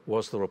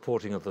was the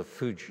reporting of the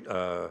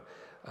Fukushima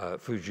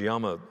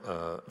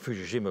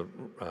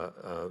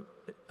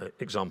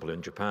example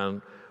in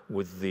Japan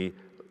with the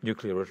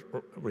nuclear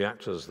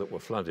reactors that were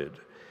flooded.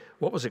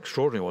 What was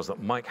extraordinary was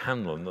that Mike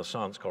Hanlon, the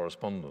science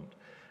correspondent,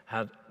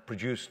 had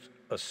produced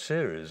a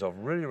series of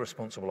really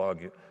responsible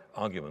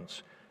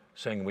arguments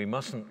saying we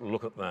mustn't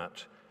look at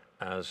that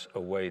as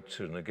a way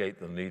to negate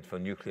the need for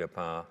nuclear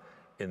power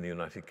in the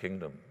United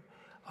Kingdom.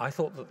 I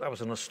thought that that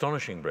was an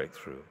astonishing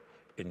breakthrough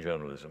in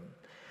journalism.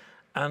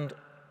 And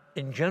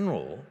in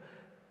general,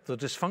 the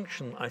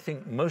dysfunction, I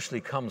think, mostly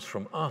comes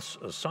from us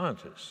as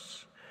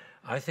scientists.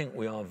 I think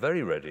we are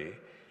very ready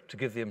to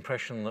give the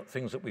impression that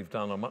things that we've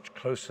done are much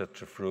closer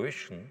to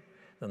fruition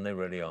than they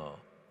really are.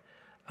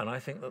 And I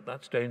think that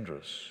that's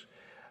dangerous.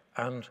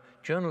 And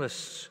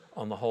journalists,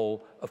 on the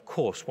whole, of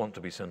course, want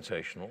to be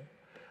sensational.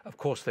 Of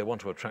course, they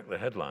want to attract the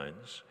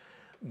headlines.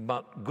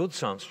 But good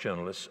science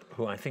journalists,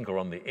 who I think are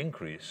on the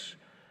increase,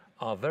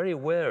 are very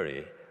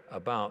wary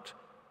about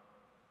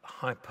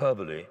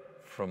hyperbole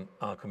from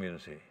our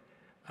community.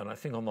 And I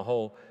think on the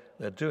whole,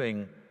 they're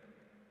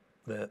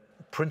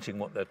printing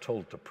what they're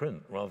told to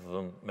print rather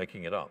than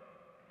making it up.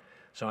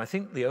 So I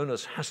think the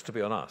onus has to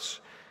be on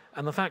us.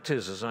 And the fact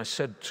is, as I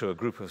said to a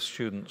group of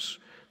students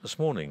this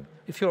morning,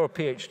 if you're a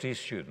PhD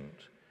student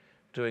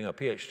doing a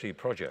PhD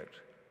project,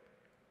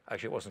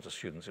 actually it wasn't to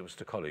students, it was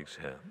to colleagues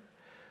here,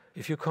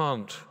 if you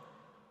can't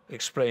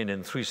explain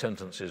in 3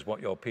 sentences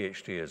what your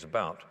PhD is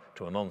about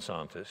to a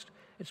non-scientist,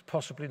 it's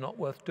possibly not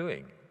worth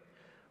doing.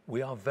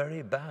 We are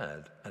very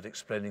bad at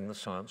explaining the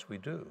science we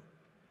do,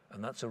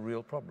 and that's a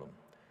real problem.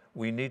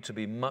 We need to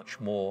be much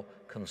more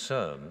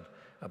concerned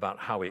about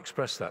how we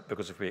express that,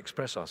 because if we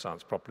express our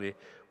science properly,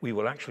 we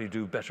will actually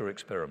do better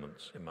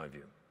experiments, in my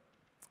view.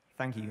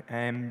 Thank you.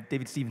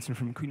 David Stevenson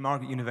from Queen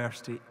Margaret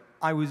University.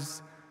 I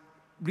was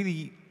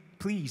really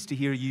pleased to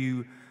hear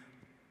you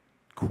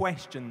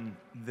question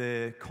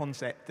the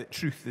concept that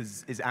truth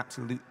is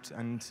absolute,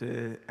 and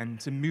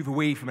to move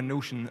away from a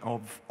notion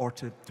of, or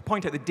to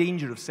point out the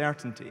danger of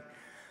certainty.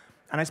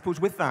 And I suppose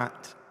with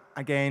that,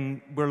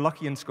 again, we're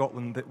lucky in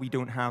Scotland that we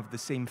don't have the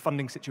same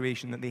funding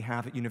situation that they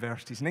have at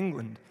universities in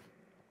England.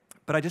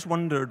 But I just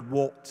wondered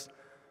what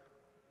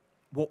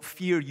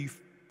fear you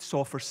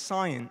saw for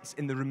science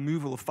in the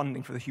removal of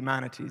funding for the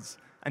humanities,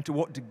 and to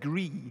what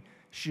degree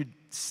should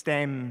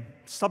STEM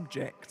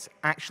subjects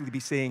actually be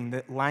saying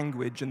that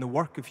language and the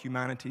work of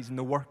humanities and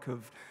the work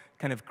of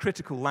kind of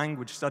critical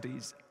language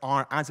studies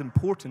are as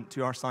important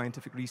to our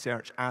scientific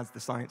research as the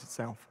science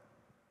itself?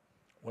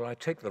 Well, I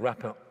take the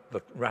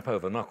rap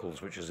over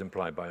knuckles, which is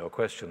implied by your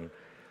question,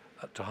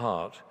 to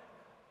heart.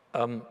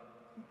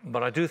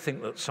 But I do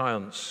think that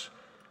science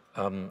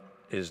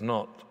is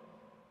not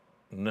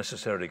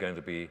necessarily going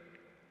to be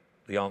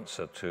the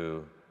answer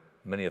to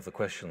many of the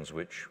questions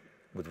with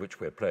which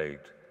we're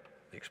plagued,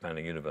 the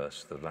expanding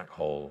universe, the black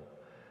hole,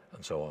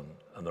 and so on.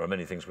 And there are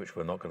many things which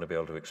we're not going to be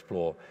able to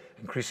explore.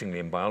 Increasingly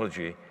in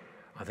biology,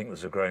 I think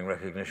there's a growing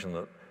recognition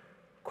that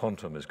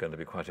quantum is going to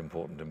be quite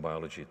important in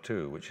biology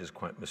too, which is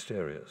quite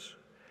mysterious.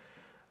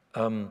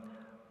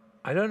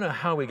 I don't know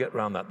how we get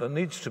around that. There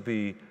needs to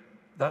be,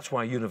 that's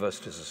why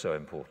universities are so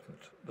important.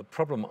 The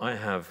problem I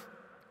have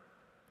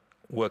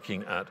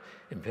working at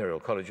Imperial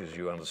College, as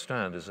you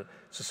understand, is that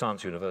it's a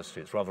science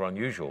university. It's rather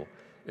unusual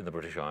in the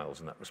British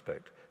Isles in that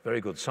respect. Very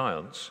good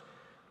science,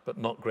 but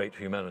not great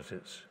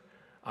humanities.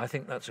 I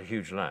think that's a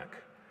huge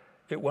lack.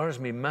 It worries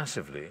me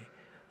massively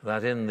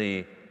that in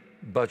the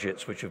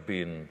budgets which have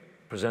been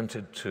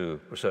presented to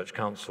research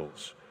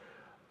councils,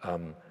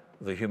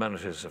 the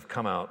humanities have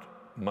come out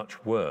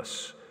much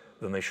worse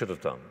than they should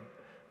have done,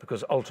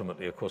 because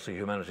ultimately, of course, the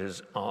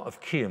humanities are of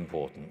key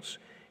importance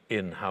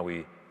in how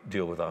we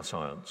deal with our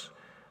science,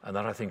 and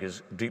that I think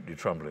is deeply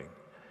troubling.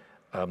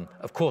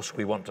 Of course,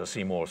 we want to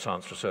see more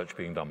science research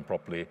being done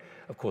properly.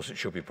 Of course, it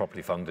should be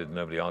properly funded.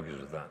 Nobody argues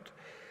with that.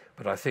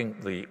 But I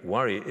think the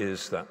worry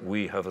is that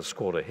we have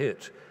scored a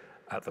hit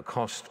at the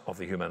cost of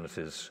the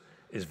humanities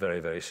is very,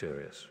 very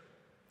serious.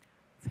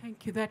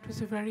 Thank you. That was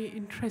a very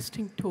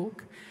interesting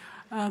talk.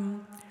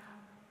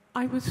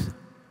 I was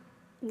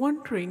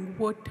wondering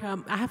what,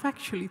 I have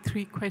actually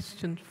 3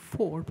 questions,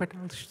 4, but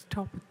I'll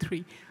stop at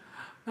 3.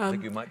 I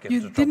think you might get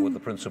into trouble with the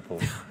principal.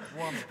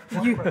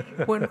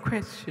 One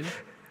question.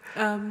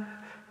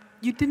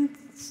 You didn't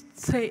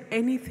say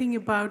anything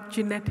about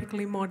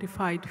genetically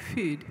modified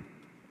food.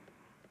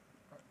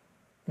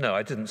 No,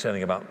 I didn't say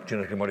anything about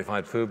genetically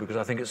modified food because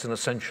I think it's an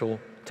essential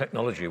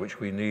technology which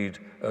we need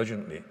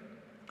urgently.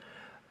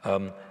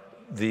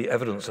 The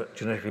evidence that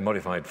genetically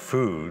modified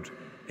food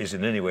is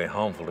in any way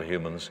harmful to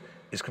humans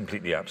is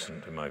completely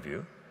absent, in my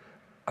view.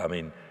 I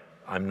mean,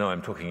 I know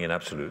I'm talking in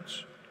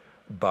absolutes,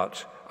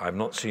 but I've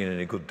not seen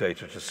any good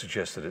data to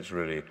suggest that it's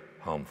really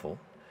harmful.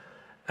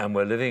 And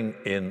we're living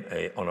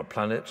on a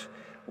planet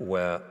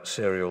where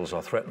cereals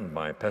are threatened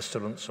by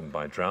pestilence and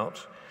by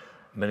drought.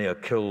 Many are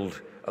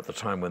killed at the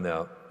time when they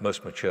are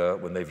most mature,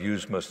 when they've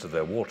used most of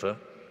their water.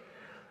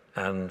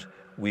 And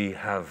we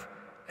have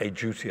a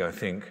duty, I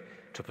think,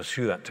 to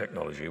pursue that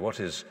technology. What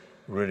is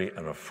really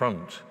an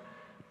affront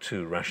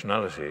to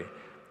rationality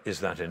is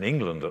that in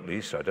England, at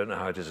least, I don't know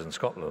how it is in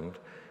Scotland,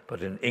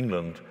 but in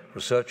England,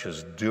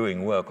 researchers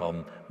doing work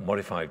on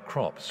modified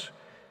crops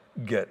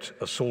get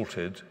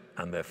assaulted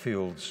and their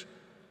fields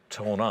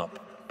torn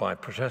up by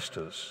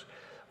protesters,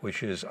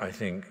 which is, I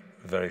think,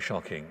 very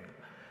shocking.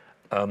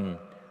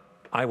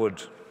 I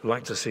would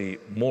like to see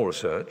more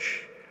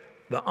research.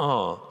 There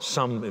are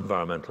some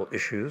environmental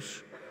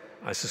issues.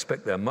 I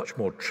suspect they're much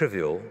more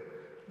trivial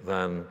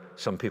than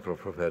some people are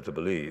prepared to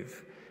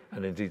believe.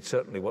 And indeed,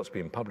 certainly what's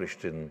been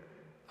published in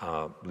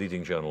our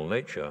leading journal,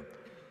 Nature,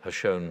 has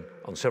shown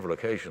on several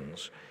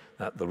occasions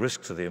that the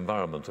risk to the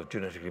environment of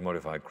genetically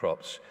modified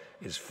crops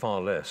is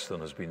far less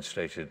than has been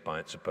stated by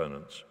its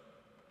opponents.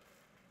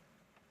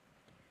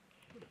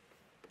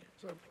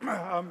 So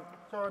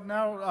I'd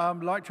now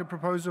like to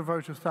propose a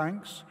vote of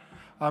thanks.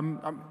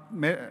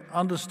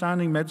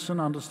 Understanding medicine,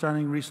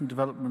 understanding recent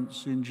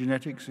developments in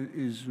genetics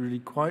is really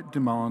quite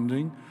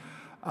demanding.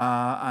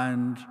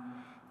 And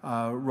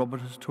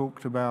Robert has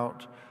talked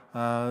about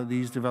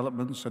these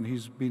developments, and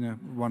he's been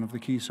one of the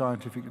key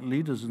scientific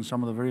leaders in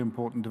some of the very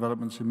important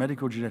developments in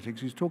medical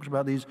genetics. He's talked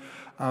about these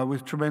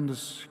with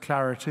tremendous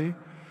clarity.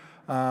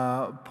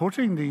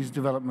 Putting these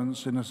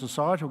developments in a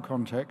societal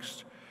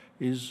context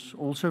is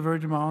also very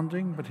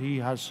demanding, but he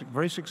has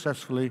very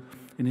successfully,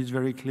 in his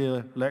very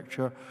clear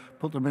lecture,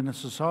 put them in a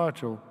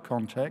societal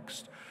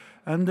context.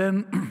 And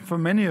then for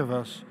many of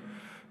us,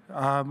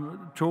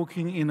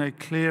 talking in a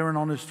clear and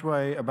honest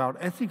way about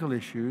ethical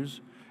issues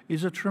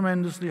is a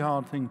tremendously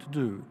hard thing to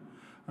do.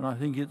 And I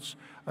think it's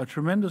a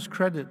tremendous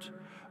credit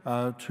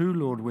to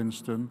Lord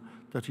Winston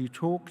that he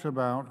talked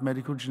about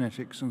medical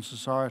genetics and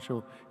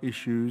societal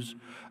issues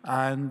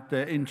and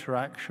their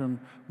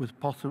interaction with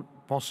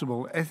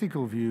possible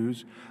ethical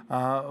views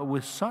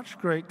with such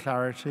great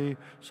clarity,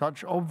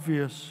 such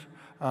obvious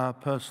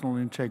personal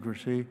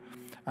integrity.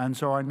 And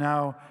so I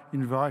now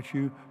invite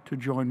you to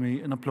join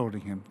me in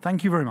applauding him.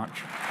 Thank you very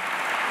much.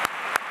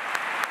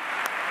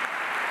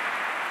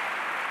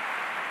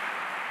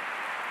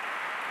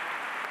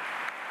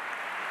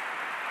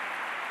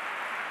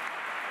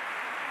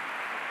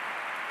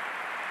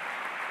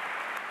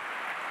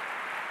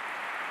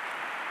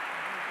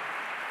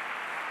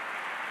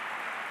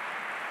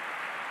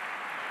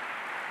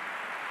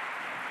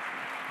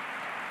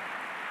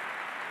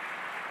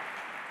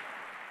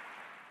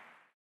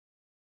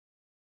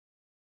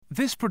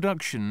 This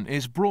production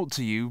is brought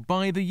to you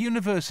by the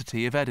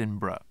University of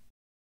Edinburgh.